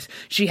necklace,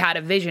 she had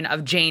a vision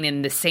of Jane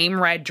in the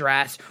same red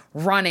dress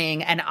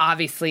running, and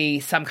obviously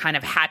some kind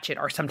of hatchet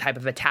or some type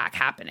of attack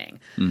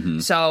happening.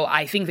 So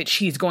I think that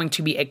she's going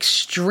to be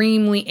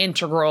extremely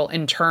integral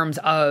in terms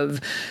of,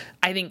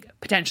 I think,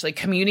 potentially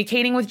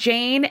communicating with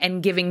Jane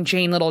and giving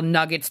Jane little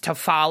nuggets to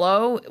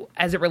follow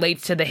as it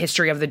relates to the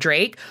history of the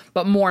Drake.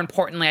 But more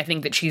importantly, I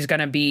think that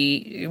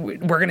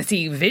we're going to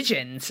see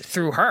visions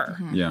through her.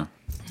 Yeah.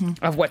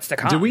 Of what's to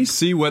come. Did we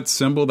see what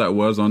symbol that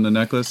was on the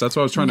necklace? That's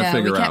what I was trying to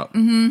figure out.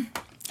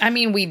 I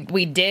mean,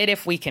 we did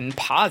if we can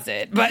pause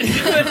it, but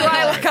that's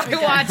why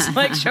I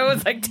watch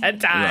shows 10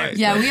 times. Right.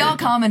 Yeah, we all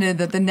commented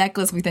that the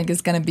necklace we think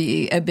is going to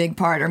be a big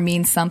part or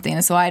means something.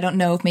 And so I don't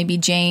know if maybe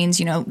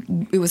Jane's,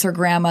 it was her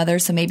grandmother,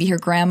 so maybe her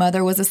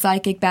grandmother was a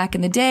psychic back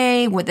in the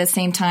day. At the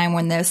same time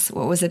when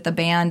the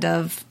band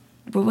of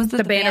Brothers.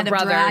 The band of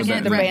Brothers.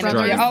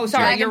 Oh,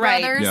 sorry, you're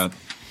right. Yeah.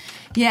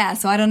 Yeah,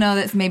 so I don't know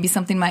that maybe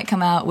something might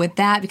come out with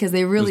that because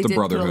they really did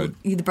Brotherhood.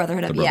 The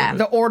Brotherhood. Yeah.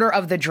 The Order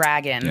of the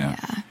Dragon. Yeah.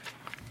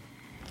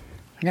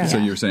 So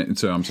you're saying?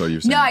 So I'm sorry. You're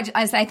saying? No,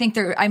 I think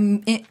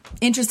I'm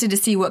interested to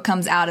see what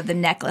comes out of the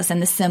necklace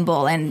and the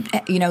symbol, and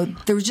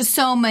there was just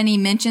so many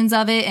mentions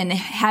of it, and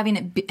having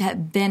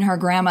it been her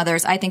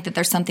grandmother's, I think that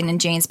there's something in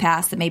Jane's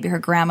past that maybe her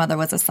grandmother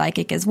was a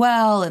psychic as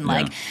well,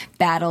 and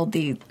battled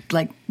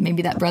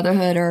maybe that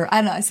brotherhood, or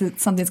I don't know. So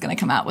something's going to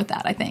come out with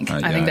that. I think.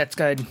 I think that's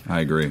good. I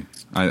agree.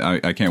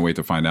 I can't wait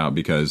to find out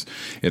because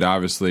it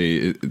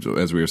obviously,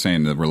 as we were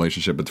saying, the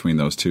relationship between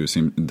those two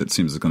seems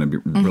it's going to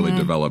be really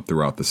developed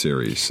throughout the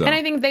series. So. And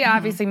I think they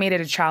obviously made it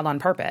a child on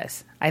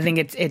purpose. I think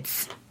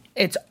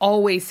it's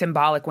always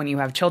symbolic when you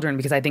have children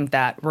because I think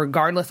that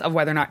regardless of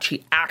whether or not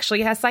she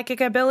actually has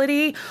psychic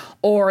ability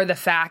or the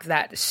fact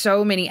that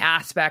so many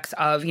aspects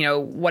of,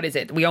 what is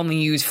it? We only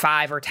use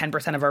 5 or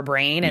 10% of our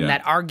brain, and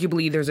that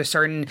arguably there's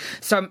certain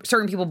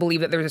people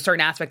believe that there's a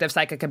certain aspect of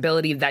psychic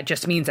ability that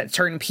just means that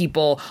certain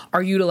people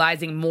are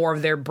utilizing more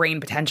of their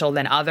brain potential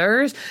than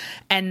others,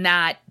 and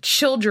that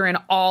children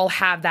all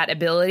have that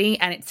ability,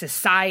 and it's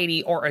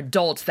society or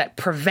adults that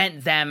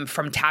prevent them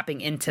from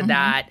tapping into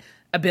that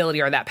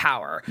ability or that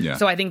power. Yeah.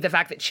 So I think the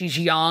fact that she's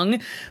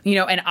young,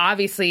 and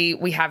obviously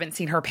we haven't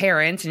seen her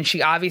parents, and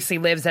she obviously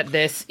lives at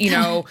this,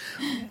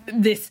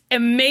 this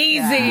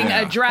amazing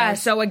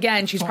address. So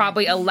again, she's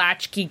probably a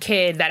latchkey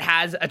kid that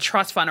has a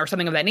trust fund or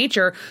something of that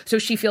nature. So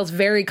she feels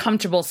very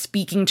comfortable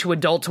speaking to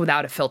adults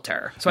without a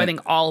filter. So I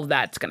think all of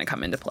that's going to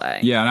come into play.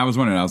 Yeah, and I was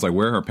wondering, I was like,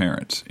 where are her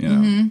parents?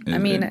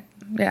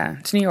 Yeah,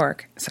 it's New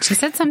York. She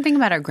said something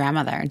about her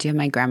grandmother. Do you have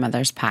my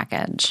grandmother's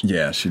package?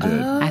 Yeah, she did.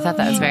 I thought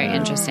that was very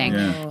interesting.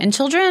 Yeah. And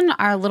children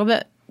are a little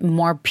bit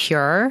more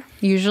pure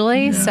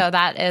usually, so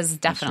that is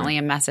definitely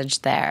a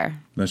message there.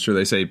 That's true.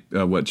 They say,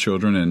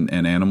 children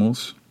and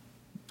animals?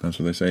 That's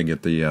what they say.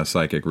 Get the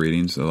psychic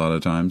readings a lot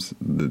of times,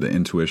 the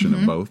intuition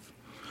of both.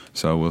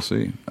 So we'll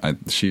see.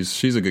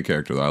 She's a good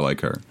character, though. I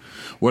like her.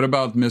 What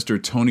about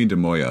Mr. Tony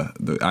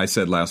DeMoya? I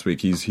said last week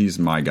he's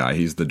my guy.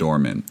 He's the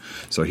doorman.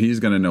 So he's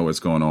going to know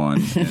what's going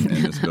on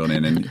in this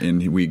building.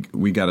 And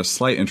we got a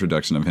slight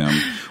introduction of him.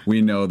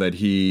 We know that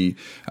he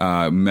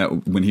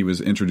met when he was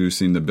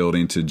introducing the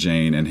building to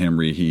Jane and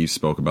Henry. He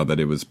spoke about that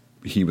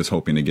he was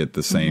hoping to get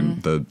the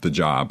same the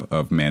job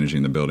of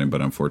managing the building,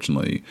 but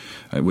unfortunately,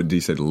 did he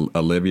say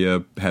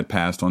Olivia had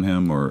passed on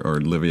him, or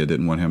Olivia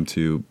didn't want him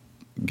to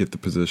get the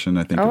position?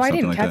 I think. Oh, or I something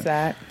didn't like catch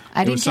that.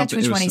 I didn't catch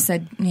which one he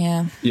said.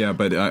 Yeah. Yeah,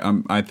 but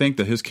I think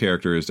that his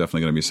character is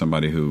definitely going to be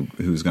somebody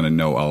who's going to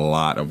know a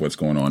lot of what's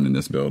going on in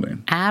this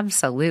building.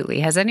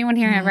 Absolutely. Has anyone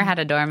here ever had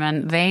a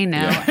doorman? They know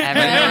everything.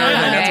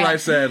 That's what I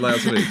said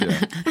last week.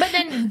 Yeah. But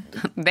then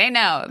They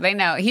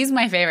know. He's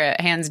my favorite,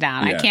 hands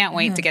down. Yeah. I can't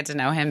wait to get to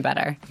know him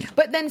better.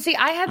 But then, see,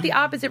 I had the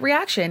opposite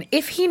reaction.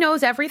 If he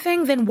knows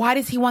everything, then why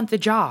does he want the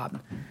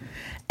job?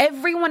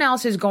 Everyone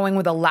else is going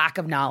with a lack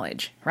of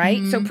knowledge,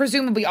 right? So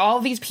presumably all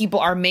of these people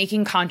are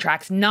making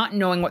contracts not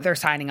knowing what they're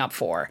signing up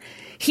for.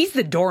 He's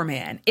the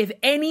doorman. If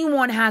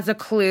anyone has a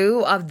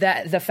clue of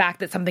the fact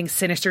that something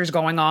sinister is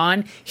going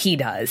on, he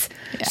does.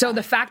 Yeah. So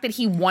the fact that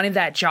he wanted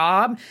that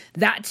job,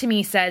 that to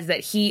me says that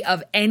he,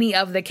 of any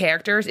of the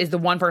characters, is the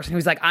one person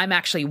who's like, I'm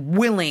actually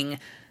willing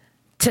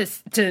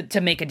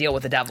to make a deal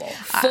with the devil,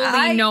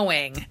 fully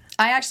knowing.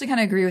 I actually kind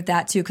of agree with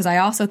that, too, because I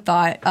also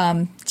thought,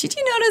 did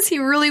you notice he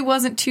really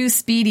wasn't too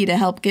speedy to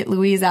help get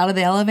Louise out of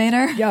the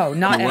elevator? Yo,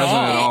 not at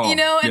all. You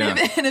know, and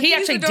if he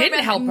actually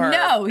didn't help her.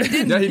 No, he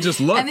didn't. Yeah, he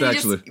just looked,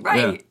 actually.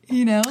 Right,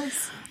 you know.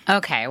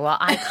 Okay, well,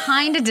 I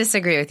kind of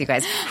disagree with you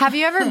guys. Have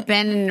you ever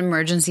been in an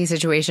emergency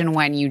situation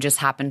when you just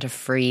happen to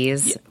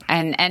freeze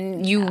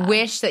and you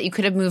wish that you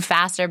could have moved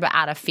faster, but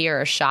out of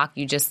fear or shock,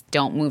 you just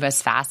don't move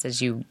as fast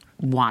as you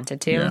wanted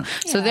to. Yeah.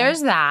 So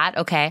there's that,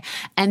 okay?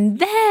 And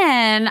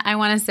then I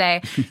want to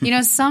say,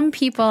 some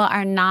people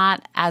are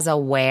not as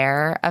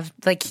aware of,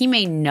 like, he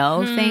may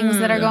know things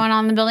that are going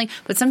on in the building,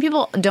 but some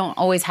people don't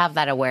always have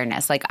that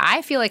awareness. Like,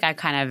 I feel like I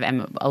kind of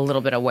am a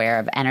little bit aware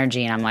of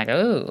energy, and I'm like,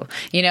 ooh,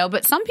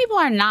 but some people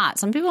are not.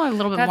 Some people are a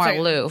little bit more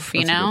aloof,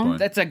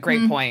 That's a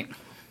great point.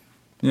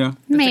 Yeah,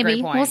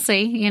 maybe we'll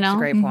see. That's a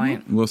great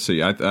point. We'll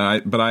see.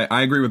 But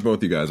I agree with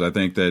both you guys. I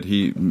think that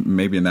he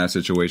maybe in that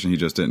situation he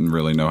just didn't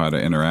really know how to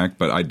interact.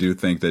 But I do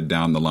think that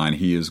down the line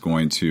he is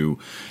going to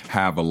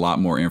have a lot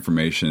more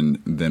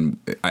information than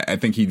I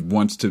think he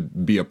wants to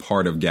be a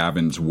part of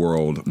Gavin's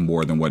world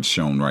more than what's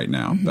shown right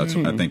now. That's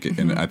I think,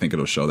 and I think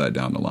it'll show that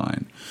down the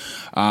line.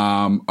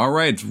 All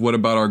right. What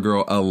about our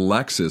girl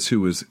Alexis,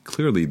 who is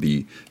clearly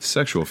the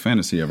sexual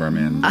fantasy of our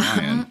man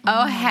Ryan?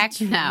 Oh heck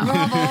no!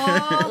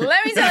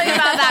 Let me tell you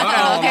about that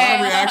girl. Okay,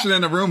 a reaction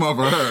in the room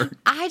over her.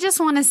 I just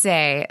want to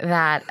say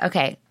that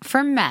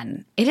for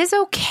men, it is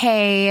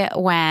okay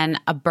when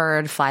a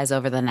bird flies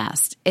over the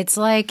nest. It's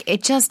like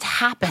it just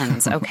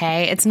happens.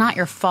 Okay, it's not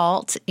your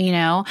fault,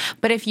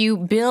 But if you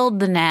build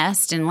the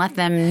nest and let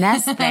them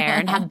nest there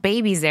and have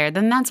babies there,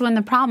 then that's when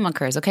the problem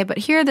occurs. Okay, but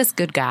here this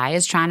good guy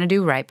is trying to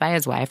do right by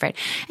his wife, right?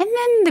 And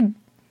then the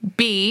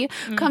B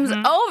comes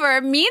over,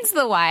 meets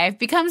the wife,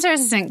 becomes her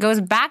assistant, goes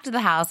back to the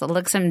house,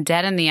 looks him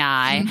dead in the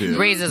eye,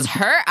 raises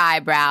her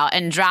eyebrow,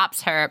 and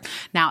drops her.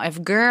 Now,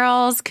 if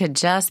girls could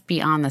just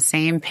be on the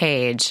same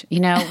page,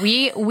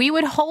 we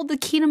would hold the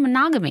key to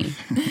monogamy.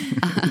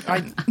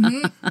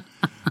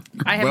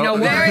 I have no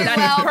words. That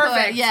is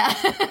perfect.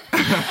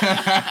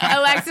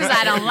 Alexis,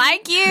 I don't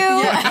like you.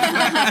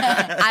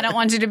 I don't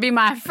want you to be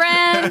my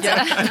friend.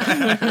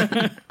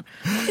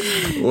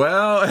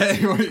 Well,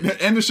 hey,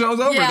 and the show's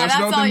over. There's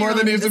nothing more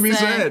that needs to be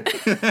said.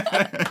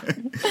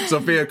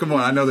 Sophia, come on.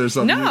 I know there's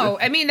something. No,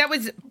 I mean, that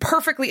was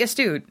perfectly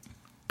astute.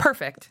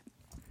 Perfect.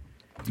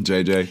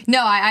 JJ?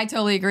 No, I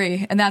totally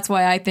agree. And that's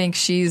why I think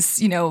she's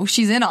in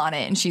on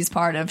it, and she's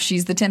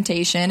the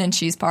temptation, and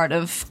she's part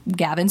of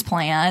Gavin's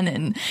plan.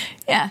 And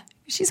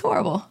she's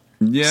horrible.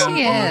 Yeah.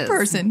 She is.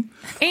 Person.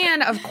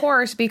 And, of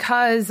course,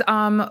 because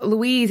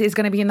Louise is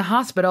going to be in the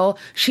hospital,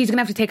 she's going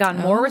to have to take on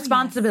more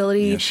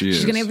responsibility. Yes,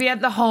 she's going to be at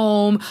the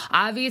home.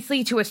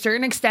 Obviously, to a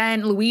certain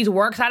extent, Louise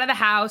works out of the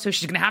house, so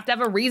she's going to have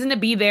a reason to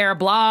be there,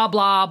 blah,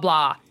 blah,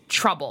 blah.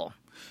 Trouble.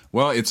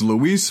 Well, it's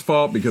Luis'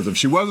 fault because if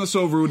she wasn't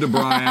so rude to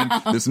Brian,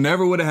 this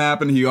never would have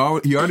happened. He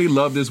already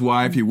loved his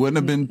wife. He wouldn't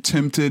have been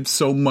tempted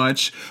so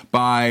much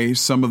by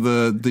some of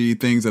the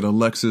things that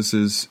Alexis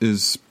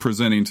is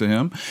presenting to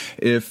him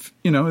if,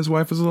 his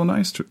wife was a little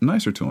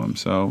nicer to him.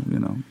 So,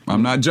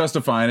 I'm not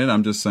justifying it.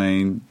 I'm just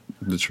saying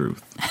the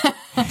truth.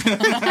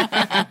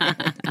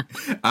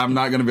 I'm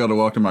not going to be able to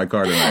walk to my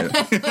car tonight.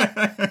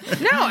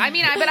 No,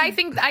 but I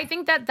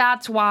think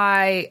that's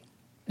why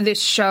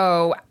this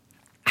show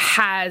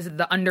has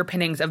the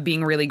underpinnings of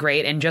being really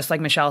great. And just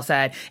like Michelle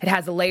said, it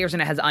has the layers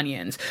and it has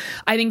onions.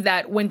 I think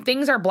that when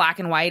things are black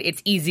and white,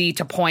 it's easy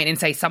to point and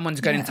say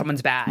someone's good and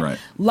someone's bad. Right.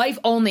 Life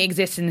only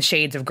exists in the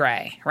shades of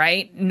gray,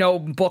 right? No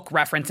book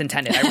reference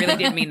intended. I really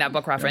didn't mean that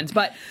book reference.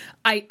 But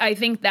I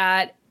think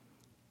that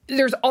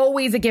there's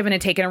always a give and a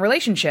take in a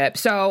relationship.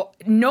 So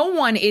no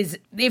one is,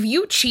 if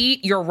you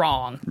cheat, you're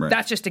wrong. Right.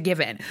 That's just a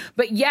given.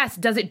 But yes,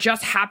 does it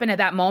just happen at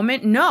that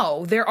moment?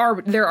 No, there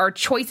are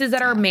choices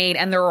that are made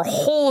and there are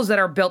holes that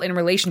are built in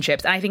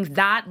relationships. And I think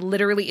that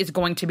literally is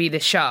going to be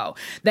the show.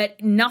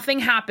 That nothing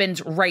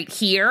happens right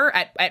here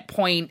at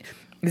point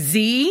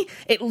Z.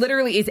 It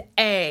literally is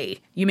A,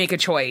 you make a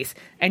choice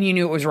and you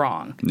knew it was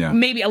wrong. Yeah.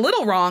 Maybe a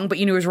little wrong, but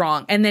you knew it was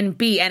wrong. And then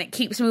B, and it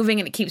keeps moving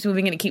and it keeps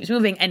moving and it keeps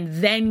moving.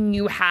 And then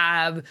you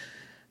have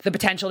the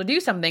potential to do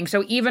something.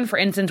 So even, for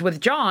instance, with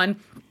John,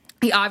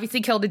 he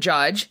obviously killed a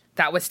judge.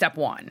 That was step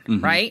one,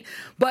 right?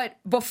 But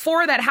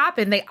before that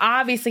happened, they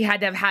obviously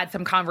had to have had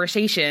some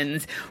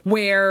conversations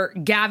where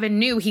Gavin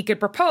knew he could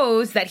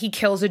propose that he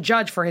kills a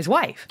judge for his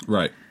wife.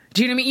 Right.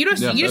 Do you know what I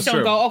mean? You just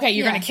don't go, okay,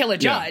 you're going to kill a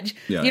judge.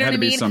 Yeah. You know what I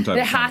mean?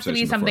 There has to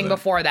be something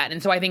before before that.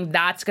 And so I think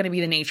that's going to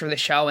be the nature of the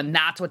show. And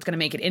that's what's going to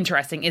make it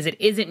interesting, is it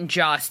isn't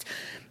just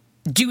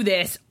do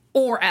this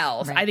or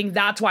else. Right. I think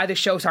that's why the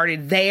show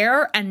started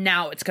there. And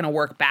now it's going to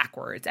work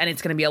backwards. And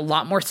it's going to be a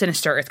lot more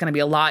sinister. It's going to be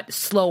a lot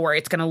slower.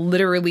 It's going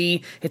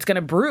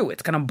to brew.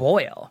 It's going to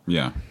boil.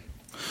 Yeah.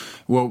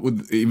 Well,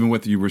 even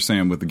what you were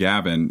saying with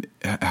Gavin,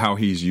 how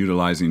he's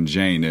utilizing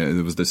Jane,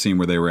 it was the scene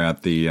where they were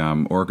at the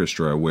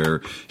orchestra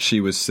where she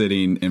was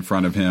sitting in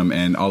front of him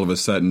and all of a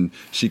sudden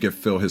she could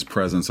feel his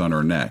presence on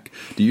her neck.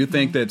 Do you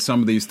think that some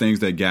of these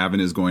things that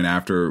Gavin is going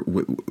after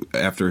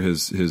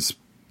his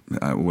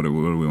what do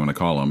we want to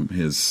call them?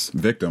 His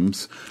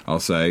victims,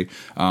 I'll say,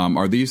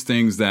 are these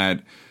things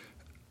that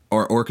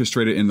are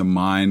orchestrated in the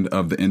mind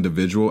of the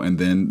individual, and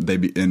then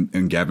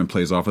and Gavin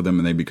plays off of them,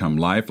 and they become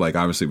life. Like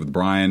obviously with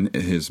Brian,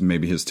 his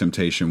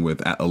temptation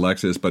with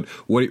Alexis. But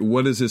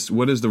what is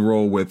the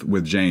role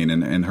with Jane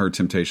and her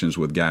temptations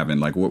with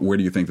Gavin? Like where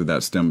do you think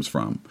that stems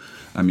from?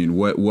 I mean,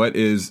 what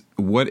is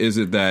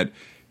it that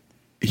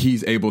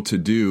he's able to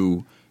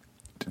do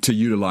to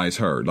utilize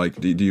her? Like,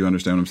 do you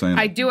understand what I'm saying?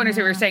 I do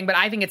understand what you're saying, but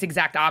I think it's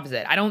exact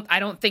opposite. I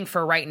don't think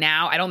for right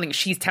now, I don't think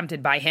she's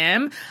tempted by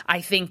him.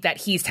 I think that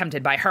he's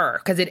tempted by her,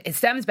 because it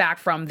stems back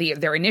from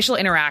their initial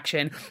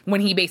interaction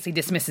when he basically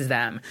dismisses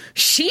them.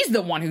 She's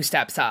the one who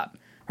steps up.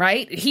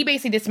 Right? He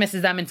basically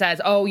dismisses them and says,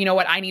 oh, you know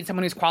what? I need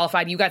someone who's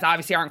qualified. You guys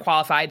obviously aren't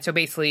qualified. So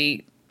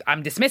basically,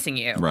 I'm dismissing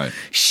you. Right.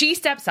 She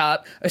steps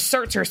up,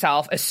 asserts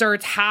herself,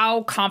 asserts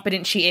how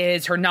competent she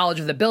is, her knowledge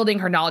of the building,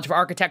 her knowledge of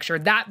architecture.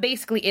 That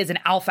basically is an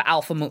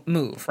alpha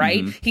move,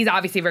 right? Mm-hmm. He's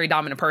obviously a very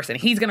dominant person.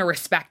 He's going to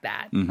respect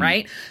that,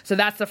 right? So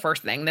that's the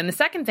first thing. Then the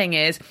second thing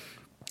is,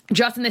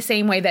 just in the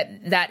same way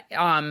that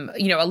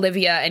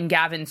Olivia and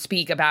Gavin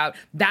speak about,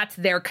 that's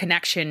their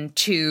connection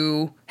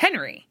to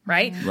Henry,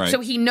 right? So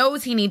he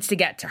knows he needs to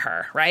get to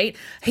her, right?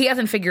 He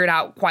hasn't figured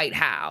out quite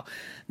how.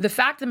 The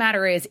fact of the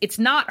matter is, it's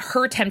not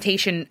her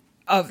temptation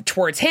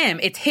towards him,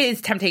 it's his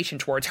temptation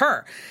towards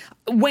her.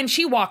 When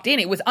she walked in,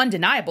 it was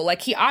undeniable.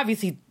 Like, he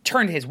obviously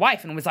turned to his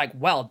wife and was like,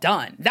 well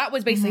done. That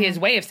was basically his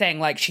way of saying,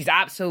 like, she's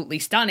absolutely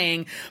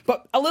stunning,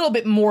 but a little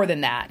bit more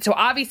than that. So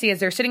obviously, as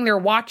they're sitting there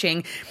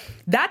watching,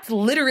 that's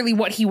literally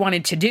what he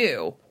wanted to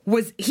do.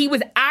 He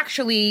was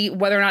actually,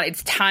 whether or not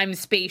it's time,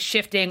 space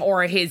shifting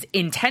or his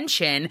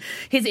intention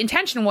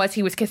was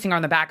he was kissing her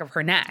on the back of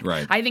her neck.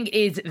 Right. I think it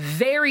is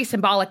very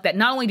symbolic that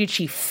not only did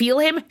she feel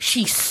him,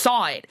 she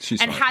saw it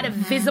and had a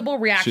visible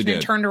reaction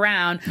and turned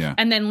around. Yeah.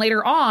 And then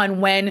later on,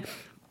 when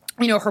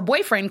her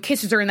boyfriend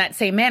kisses her in that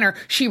same manner,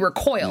 she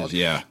recoiled.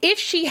 Yeah. If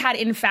she had,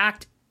 in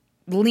fact,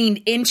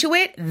 leaned into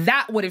it,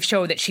 that would have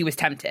showed that she was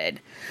tempted.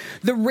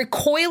 The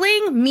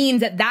recoiling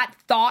means that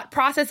thought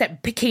process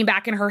that came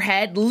back in her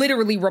head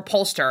literally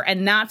repulsed her.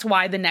 And that's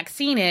why the next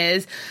scene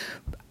is,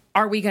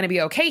 are we going to be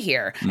okay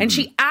here? Mm-hmm. And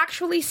she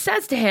actually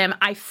says to him,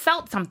 I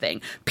felt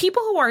something.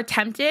 People who are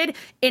tempted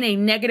in a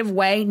negative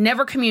way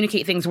never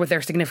communicate things with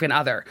their significant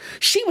other.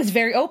 She was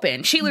very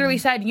open. She literally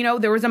said,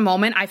 there was a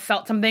moment I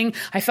felt something.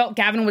 I felt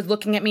Gavin was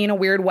looking at me in a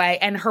weird way.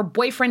 And her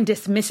boyfriend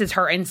dismisses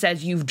her and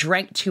says, you've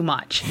drank too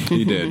much.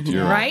 He did.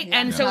 You're right?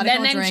 Yeah. And so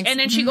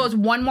then she goes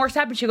one more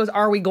step and she goes,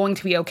 are we going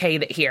to be okay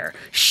here?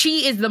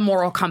 She is the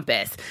moral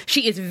compass.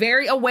 She is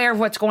very aware of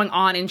what's going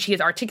on, and she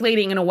is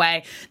articulating in a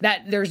way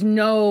that there's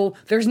no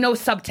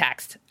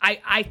subtext.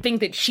 I think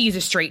that she's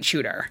a straight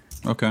shooter.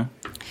 Okay.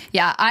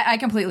 Yeah, I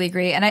completely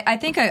agree. And I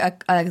think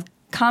a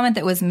comment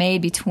that was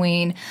made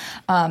between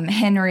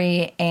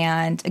Henry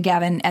and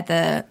Gavin at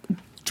the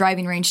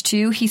driving range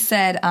too. He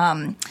said,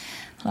 hold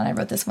on, I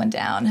wrote this one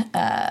down.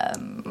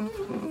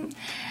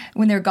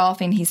 When they're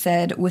golfing, he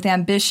said, with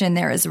ambition,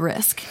 there is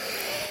risk.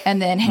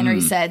 And then Henry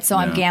said, so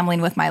I'm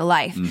gambling with my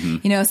life.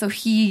 You know, so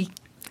he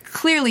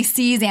clearly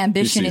sees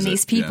ambition in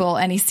these people.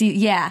 And he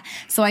sees,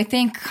 So I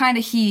think kind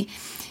of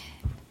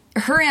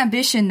her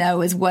ambition,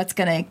 though, is what's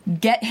going to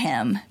get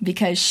him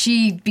because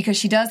she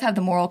does have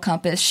the moral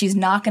compass. She's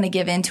not going to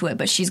give into it,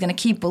 but she's going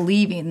to keep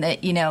believing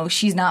that, you know,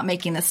 she's not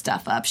making this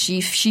stuff up.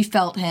 She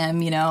felt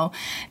him, you know,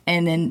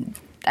 and then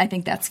I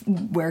think that's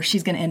where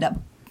she's going to end up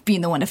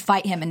being the one to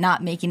fight him and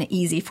not making it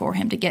easy for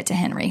him to get to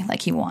Henry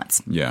like he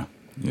wants. Yeah.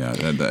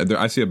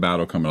 I see a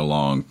battle coming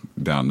along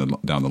down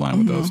the line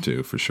with those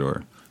two for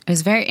sure. It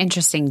was very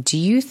interesting. Do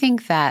you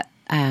think that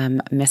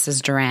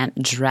Mrs.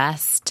 Durant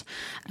dressed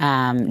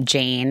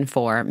Jane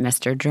for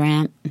Mr.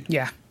 Durant?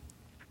 Yeah.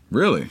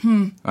 Really?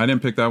 I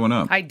didn't pick that one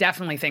up. I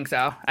definitely think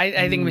so.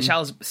 I think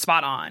Michelle's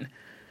spot on.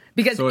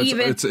 Because so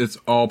it's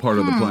all part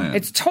of the plan.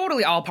 It's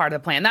totally all part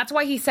of the plan. That's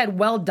why he said,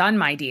 well done,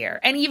 my dear.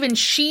 And even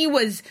she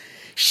was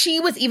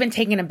even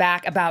taken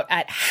aback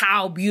at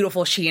how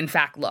beautiful she in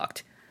fact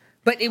looked.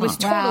 But it was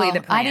totally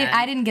the plan.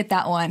 I didn't get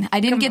that one. I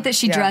didn't get that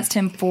she dressed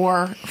him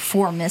for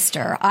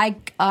Mr.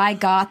 I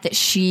got that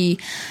she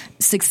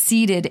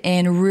succeeded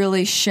in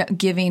really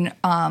giving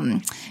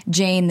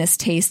Jane this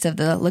taste of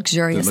the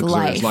luxurious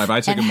life.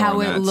 I took and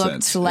how it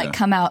looked sense. to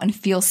come out and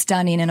feel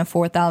stunning in a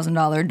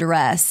 $4,000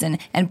 dress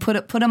and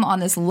put him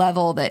on this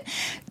level that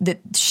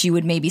she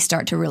would maybe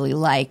start to really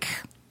like.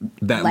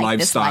 That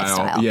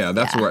lifestyle. Yeah,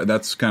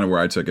 that's kind of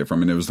where I took it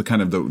from, and it was the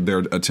kind of their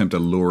attempt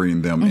at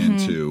luring them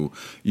into,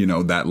 you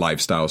know, that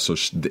lifestyle, so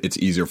it's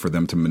easier for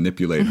them to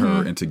manipulate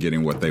her into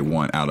getting what they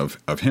want out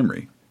of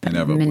Henry.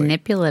 Inevitably.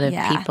 Manipulative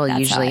people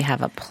usually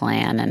have a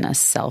plan and a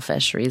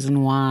selfish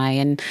reason why.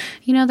 And,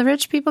 you know, the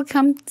rich people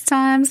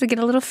sometimes they get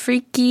a little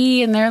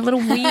freaky and they're a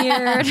little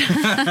weird.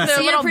 They're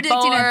so a little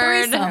predicting bored.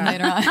 a threesome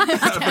later on.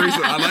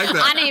 I like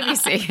that. On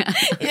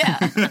ABC.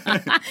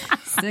 Yeah.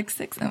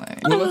 6.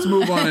 Well, let's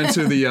move on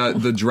into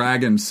the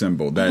dragon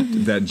symbol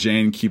that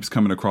Jane keeps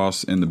coming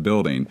across in the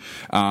building.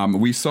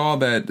 We saw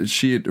that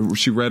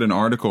she read an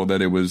article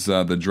that it was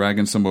the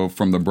dragon symbol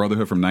from the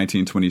Brotherhood from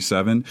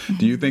 1927.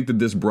 Do you think that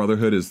this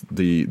Brotherhood is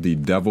the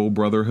Devil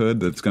Brotherhood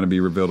that's going to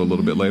be revealed a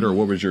little bit later? Or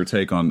what was your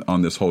take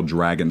on this whole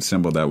dragon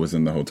symbol that was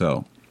in the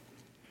hotel?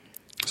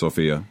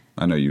 Sophia,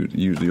 I know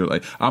you're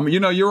like,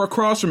 you're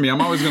across from me.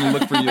 I'm always going to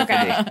look for you.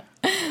 Okay.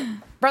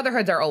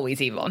 Brotherhoods are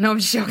always evil. No, I'm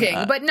just joking.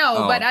 But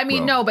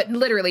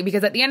literally,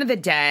 because at the end of the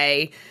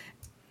day,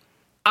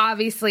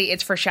 obviously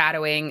it's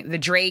foreshadowing. The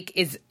Drake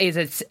is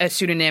a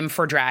pseudonym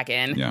for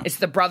dragon. Yeah. It's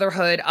the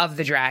Brotherhood of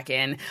the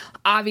Dragon.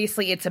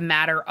 Obviously, it's a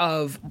matter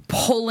of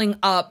pulling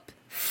up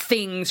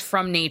things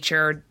from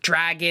nature.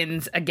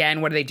 Dragons,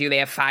 again, what do? They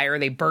have fire.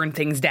 They burn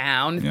things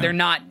down. Yeah. They're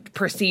not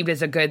perceived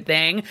as a good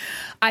thing.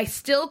 I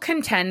still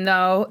contend,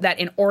 though, that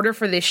in order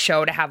for this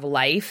show to have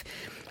life,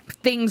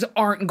 things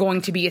aren't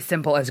going to be as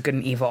simple as good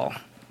and evil.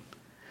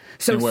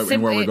 So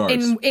in what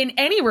regards? In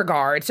any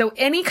regard. So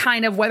any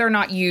kind of, whether or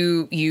not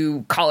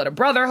you call it a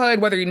brotherhood,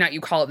 whether or not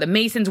you call it the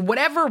Masons,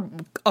 whatever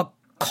a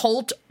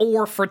cult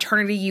or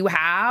fraternity you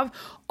have,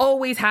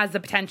 always has the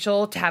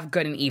potential to have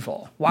good and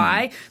evil.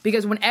 Why?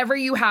 Because whenever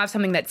you have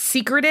something that's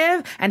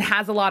secretive and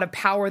has a lot of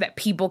power that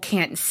people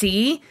can't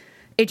see,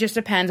 it just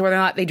depends whether or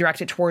not they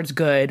direct it towards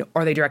good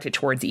or they direct it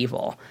towards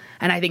evil.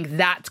 And I think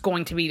that's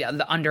going to be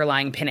the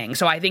underlying pinning.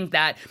 So I think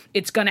that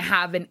it's going to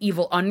have an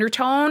evil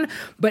undertone,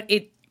 but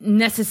it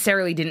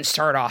necessarily didn't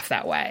start off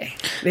that way.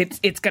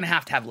 It's going to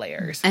have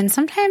layers. And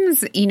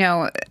sometimes,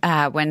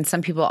 when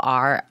some people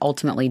are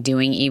ultimately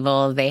doing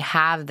evil, they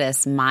have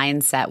this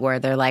mindset where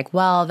they're like,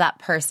 well, that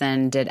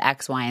person did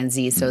X, Y, and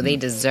Z, so they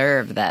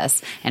deserve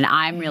this. And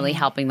I'm really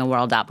helping the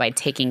world out by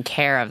taking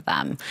care of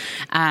them.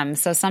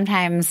 So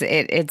sometimes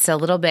it's a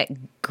little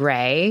bit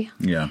gray.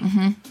 Yeah.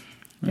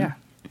 Yeah.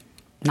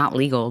 Not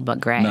legal, but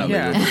gray. Not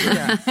legal, but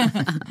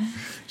gray.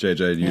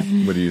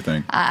 JJ, what do you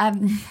think?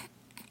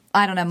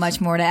 I don't have much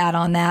more to add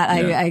on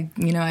that.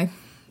 Yeah.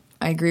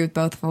 I agree with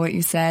both of what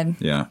you said.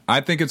 Yeah,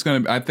 I think it's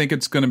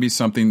gonna be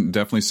something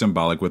definitely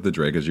symbolic with the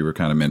Drake, as you were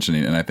kind of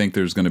mentioning, and I think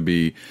there's gonna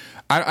be.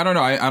 I don't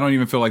know. I don't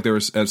even feel like there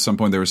was at some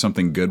point there was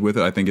something good with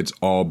it. I think it's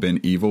all been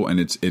evil, and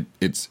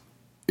it's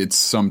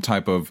some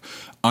type of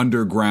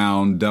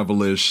underground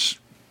devilish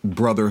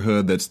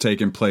brotherhood that's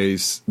taken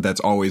place that's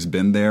always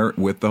been there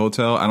with the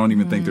hotel. I don't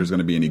even think there's going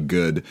to be any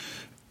good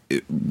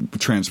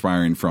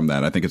transpiring from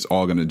that. I think it's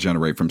all going to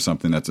generate from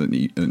something that's an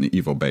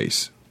evil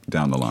base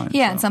down the line.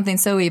 Yeah, and something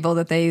so evil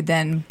that they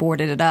then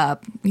boarded it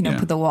up,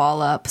 put the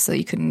wall up so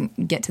you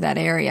couldn't get to that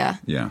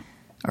area. Yeah.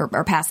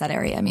 Or past that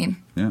area, I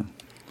mean. Yeah.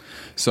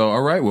 So,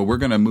 all right, well, we're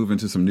going to move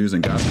into some news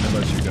and gossip. How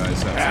about you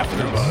guys have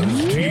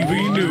AfterBuzz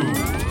TV News.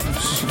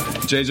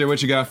 JJ,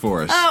 what you got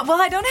for us? Well,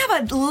 I don't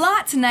have a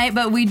lot tonight,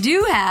 but we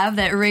do have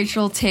that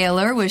Rachel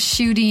Taylor was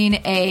shooting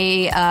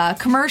a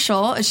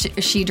commercial.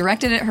 She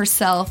directed it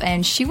herself,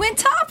 and she went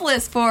topless.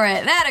 accomplice for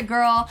it. That a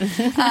girl.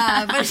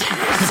 But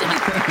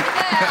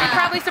She's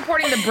probably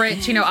supporting the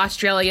Brits,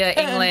 Australia,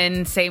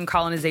 England, same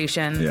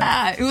colonization.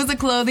 Yeah. it was a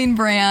clothing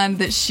brand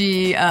that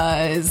she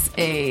is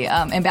a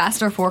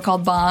ambassador for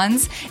called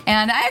Bonds.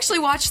 And I actually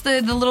watched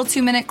the little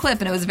 2-minute clip,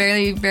 and it was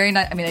very, very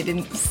nice. I mean, I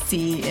didn't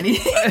see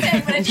anything,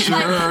 but it's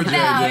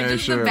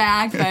just the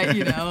back, but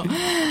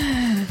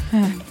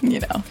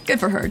good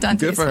for her. Done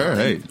Good for her.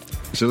 Hey,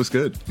 she looks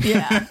good.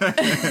 Yeah.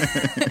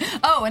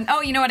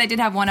 You know what? I did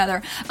have one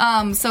other.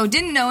 So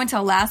didn't know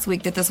until last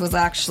week that this was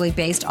actually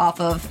based off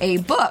of a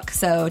book.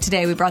 So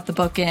today we brought the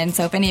book in.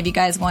 So if any of you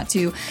guys want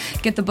to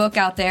get the book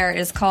out there, it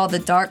is called The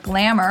Dark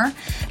Glamour,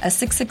 a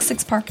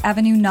 666 Park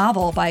Avenue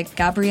novel by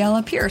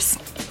Gabriella Pierce.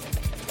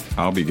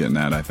 I'll be getting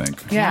that, I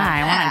think. Yeah,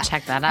 I want to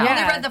check that out. I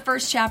only read the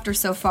first chapter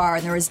so far,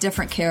 and there was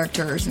different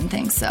characters and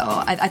things, so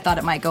I thought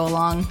it might go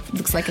along.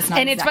 Looks like it's not.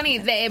 And it's funny,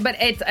 but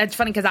it's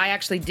funny because I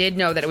actually did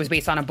know that it was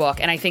based on a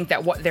book, and I think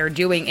that what they're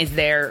doing is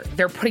they're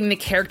putting the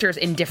characters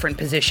in different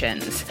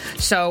positions.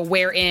 So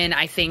wherein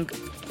I think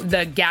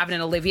the Gavin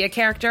and Olivia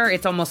character,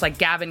 it's almost like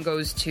Gavin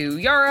goes to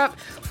Europe,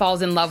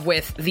 falls in love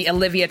with the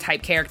Olivia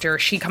type character.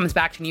 She comes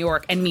back to New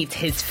York and meets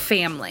his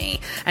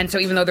family. And so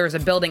even though there's a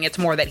building, it's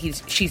more that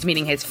she's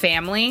meeting his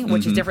family,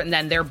 which is different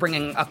than they're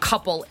bringing a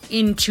couple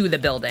into the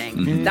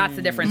building. That's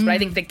the difference. But I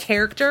think the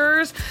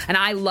characters, and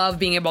I love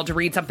being able to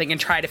read something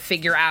and try to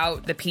figure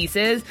out the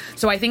pieces.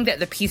 So I think that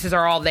the pieces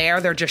are all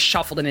there. They're just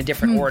shuffled in a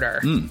different order.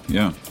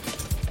 Yeah.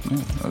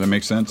 That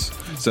makes sense.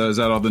 So is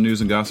that all the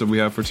news and gossip we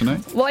have for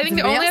tonight? Well, I think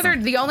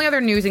the only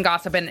other news and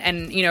gossip, and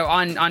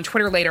on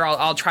Twitter later,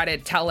 I'll try to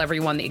tell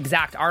everyone the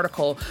exact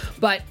article,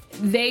 but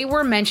they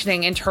were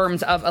mentioning in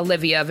terms of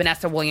Olivia,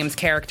 Vanessa Williams'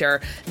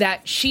 character,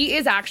 that she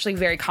is actually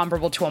very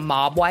comparable to a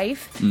mob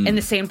wife in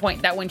the same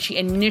point that when she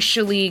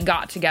initially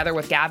got together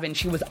with Gavin,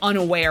 she was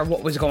unaware of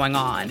what was going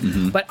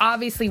on. But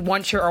obviously,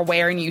 once you're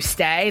aware and you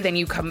stay, then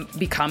you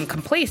become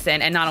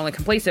complacent, and not only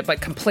complacent,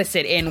 but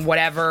complicit in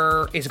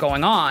whatever is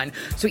going on.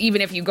 So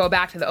even if you go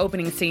back to the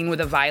opening scene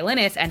with a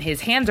violinist and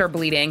his hands are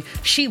bleeding,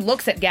 she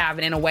looks at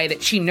Gavin in a way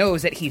that she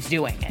knows that he's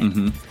doing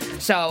it.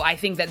 So I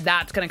think that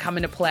that's going to come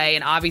into play,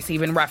 and obviously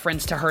even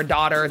reference to her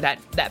daughter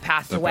that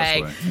passed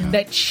away.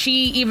 That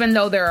she, even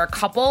though they're a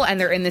couple and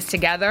they're in this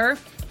together,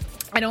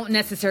 I don't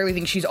necessarily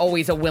think she's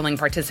always a willing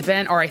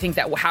participant, or I think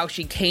that how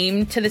she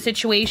came to the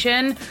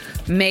situation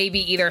may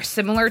be either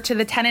similar to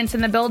the tenants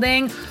in the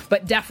building,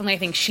 but definitely I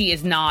think she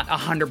is not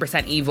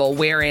 100% evil,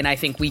 wherein I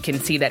think we can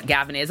see that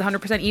Gavin is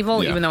 100%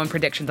 evil, even though in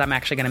predictions I'm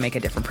actually going to make a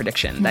different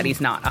prediction, that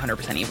he's not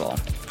 100% evil.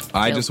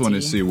 I just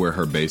wanted to see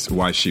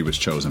why she was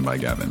chosen by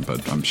Gavin,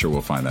 but I'm sure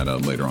we'll find that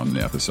out later on in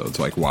the episodes.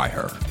 Like, why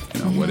her?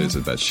 What is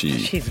it that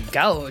She's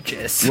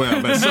gorgeous.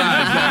 Well, besides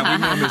that,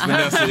 we know Miss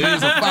Vanessa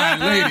is a fine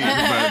lady,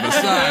 but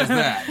besides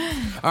that.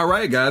 All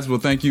right, guys. Well,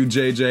 thank you,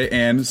 JJ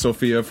and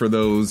Sophia, for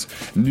those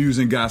news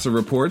and gossip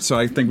reports. So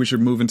I think we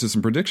should move into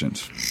some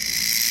predictions.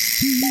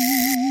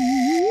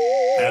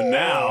 And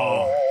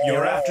now,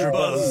 your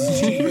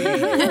AfterBuzz TV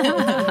predictions.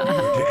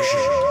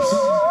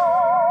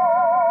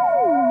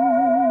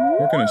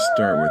 We're going to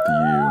start with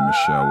you,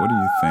 Michelle. What do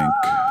you think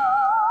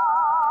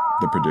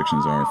the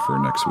predictions are for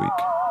next week?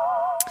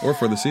 Or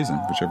for the season,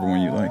 whichever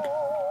one you like.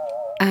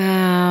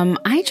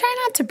 I try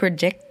not to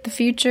predict the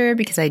future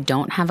because I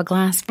don't have a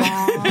glass ball.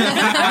 But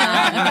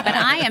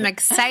I am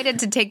excited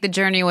to take the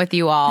journey with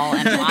you all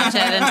and watch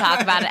it and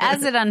talk about it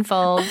as it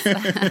unfolds.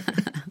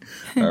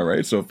 All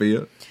right,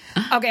 Sophia.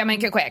 Okay, I'll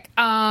make it quick.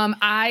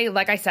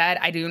 Like I said,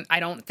 I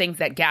don't think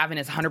that Gavin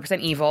is 100%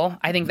 evil.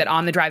 I think that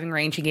on the driving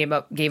range, he gave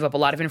up a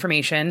lot of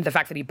information. The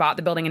fact that he bought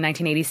the building in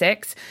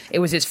 1986, it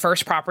was his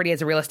first property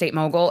as a real estate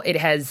mogul. It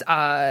has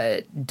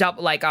the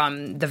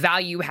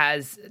value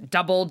has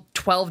doubled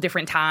 12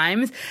 different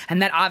times,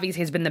 and that obviously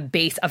has been the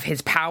base of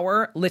his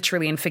power,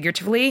 literally and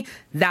figuratively.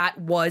 That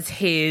was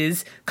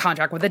his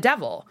contract with the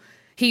devil.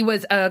 He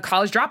was a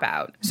college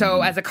dropout. So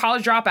as a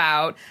college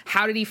dropout,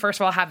 how did he first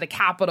of all have the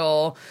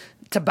capital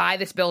to buy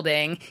this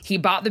building? He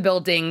bought the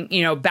building,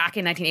 back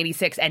in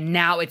 1986, and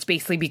now it's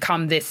basically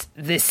become this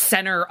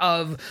center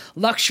of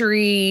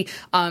luxury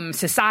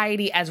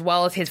society as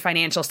well as his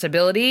financial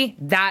stability.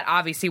 That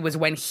obviously was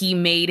when he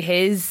made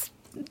his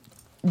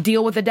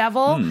deal with the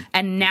devil,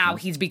 and now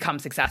he's become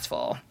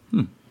successful.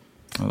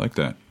 I like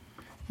that.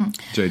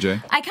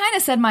 JJ? I kind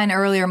of said mine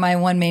earlier. My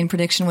one main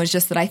prediction was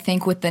just that I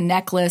think with the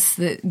necklace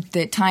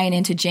that tying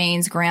into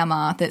Jane's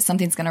grandma, that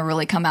something's going to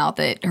really come out,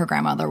 that her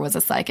grandmother was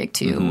a psychic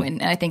too.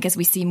 And I think as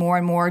we see more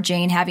and more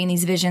Jane having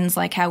these visions,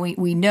 like how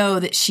we know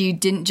that she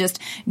didn't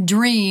just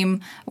dream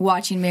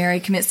watching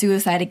Mary commit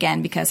suicide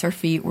again because her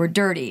feet were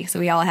dirty. So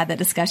we all had that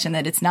discussion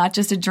that it's not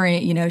just a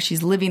dream,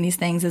 she's living these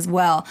things as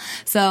well.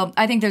 So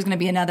I think there's going to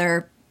be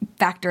another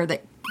factor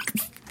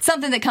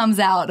something that comes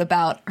out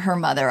about her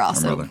mother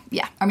also. Her mother.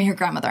 Yeah. I mean, her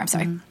grandmother. I'm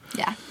sorry.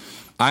 Yeah.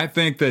 I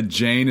think that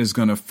Jane is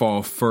going to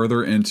fall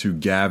further into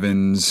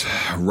Gavin's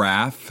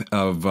wrath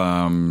of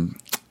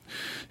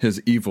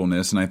his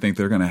evilness, and I think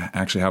they're going to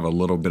actually have a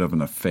little bit of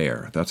an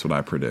affair. That's what I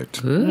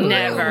predict.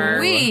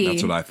 Never.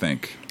 That's what I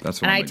think.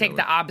 That's what And I'm I take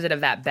the opposite of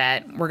that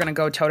bet. We're going to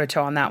go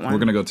toe-to-toe on that one. We're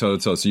going to go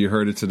toe-to-toe. So you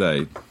heard it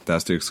today.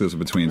 That's the exclusive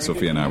between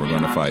Sophia and I. We're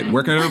going to fight.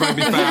 Where can everybody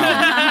be found?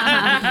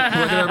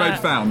 Where can everybody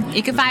be found?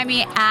 You can find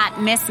me at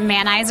Miss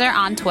Manizer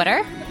on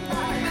Twitter.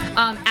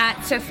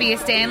 At Sophia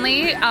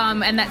Stanley,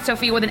 and that's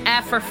Sophia with an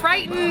F for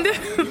frightened.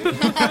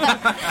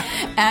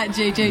 At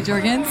JJ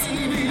Jorgens.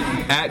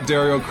 At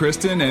Dario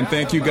Kristen, and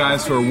thank you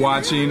guys for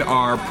watching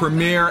our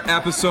premiere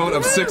episode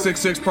of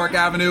 666 Park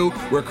Avenue.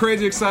 We're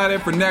crazy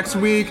excited for next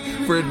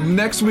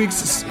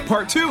week's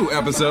part 2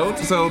 episode,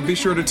 so be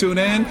sure to tune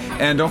in,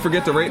 and don't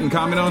forget to rate and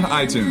comment on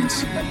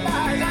iTunes.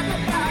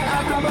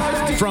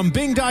 From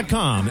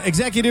Bing.com,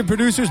 executive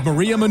producers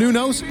Maria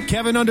Menounos,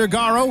 Kevin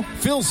Undergaro,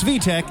 Phil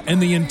Svitek, and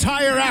the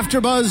entire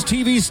AfterBuzz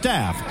TV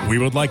staff, we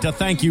would like to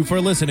thank you for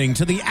listening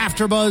to the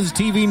AfterBuzz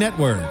TV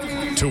network.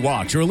 To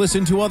watch or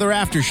listen to other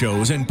after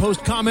shows and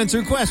post comments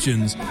or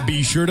questions,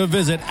 be sure to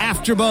visit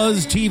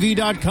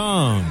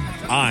AfterBuzzTV.com.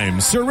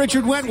 I'm Sir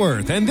Richard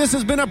Wentworth, and this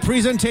has been a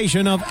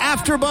presentation of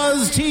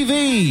AfterBuzz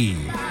TV.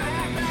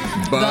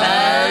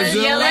 Buzz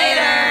you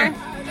later!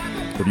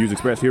 The views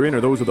expressed herein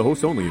are those of the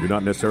hosts only and do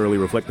not necessarily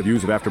reflect the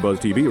views of AfterBuzz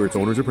TV or its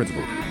owners or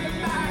principals.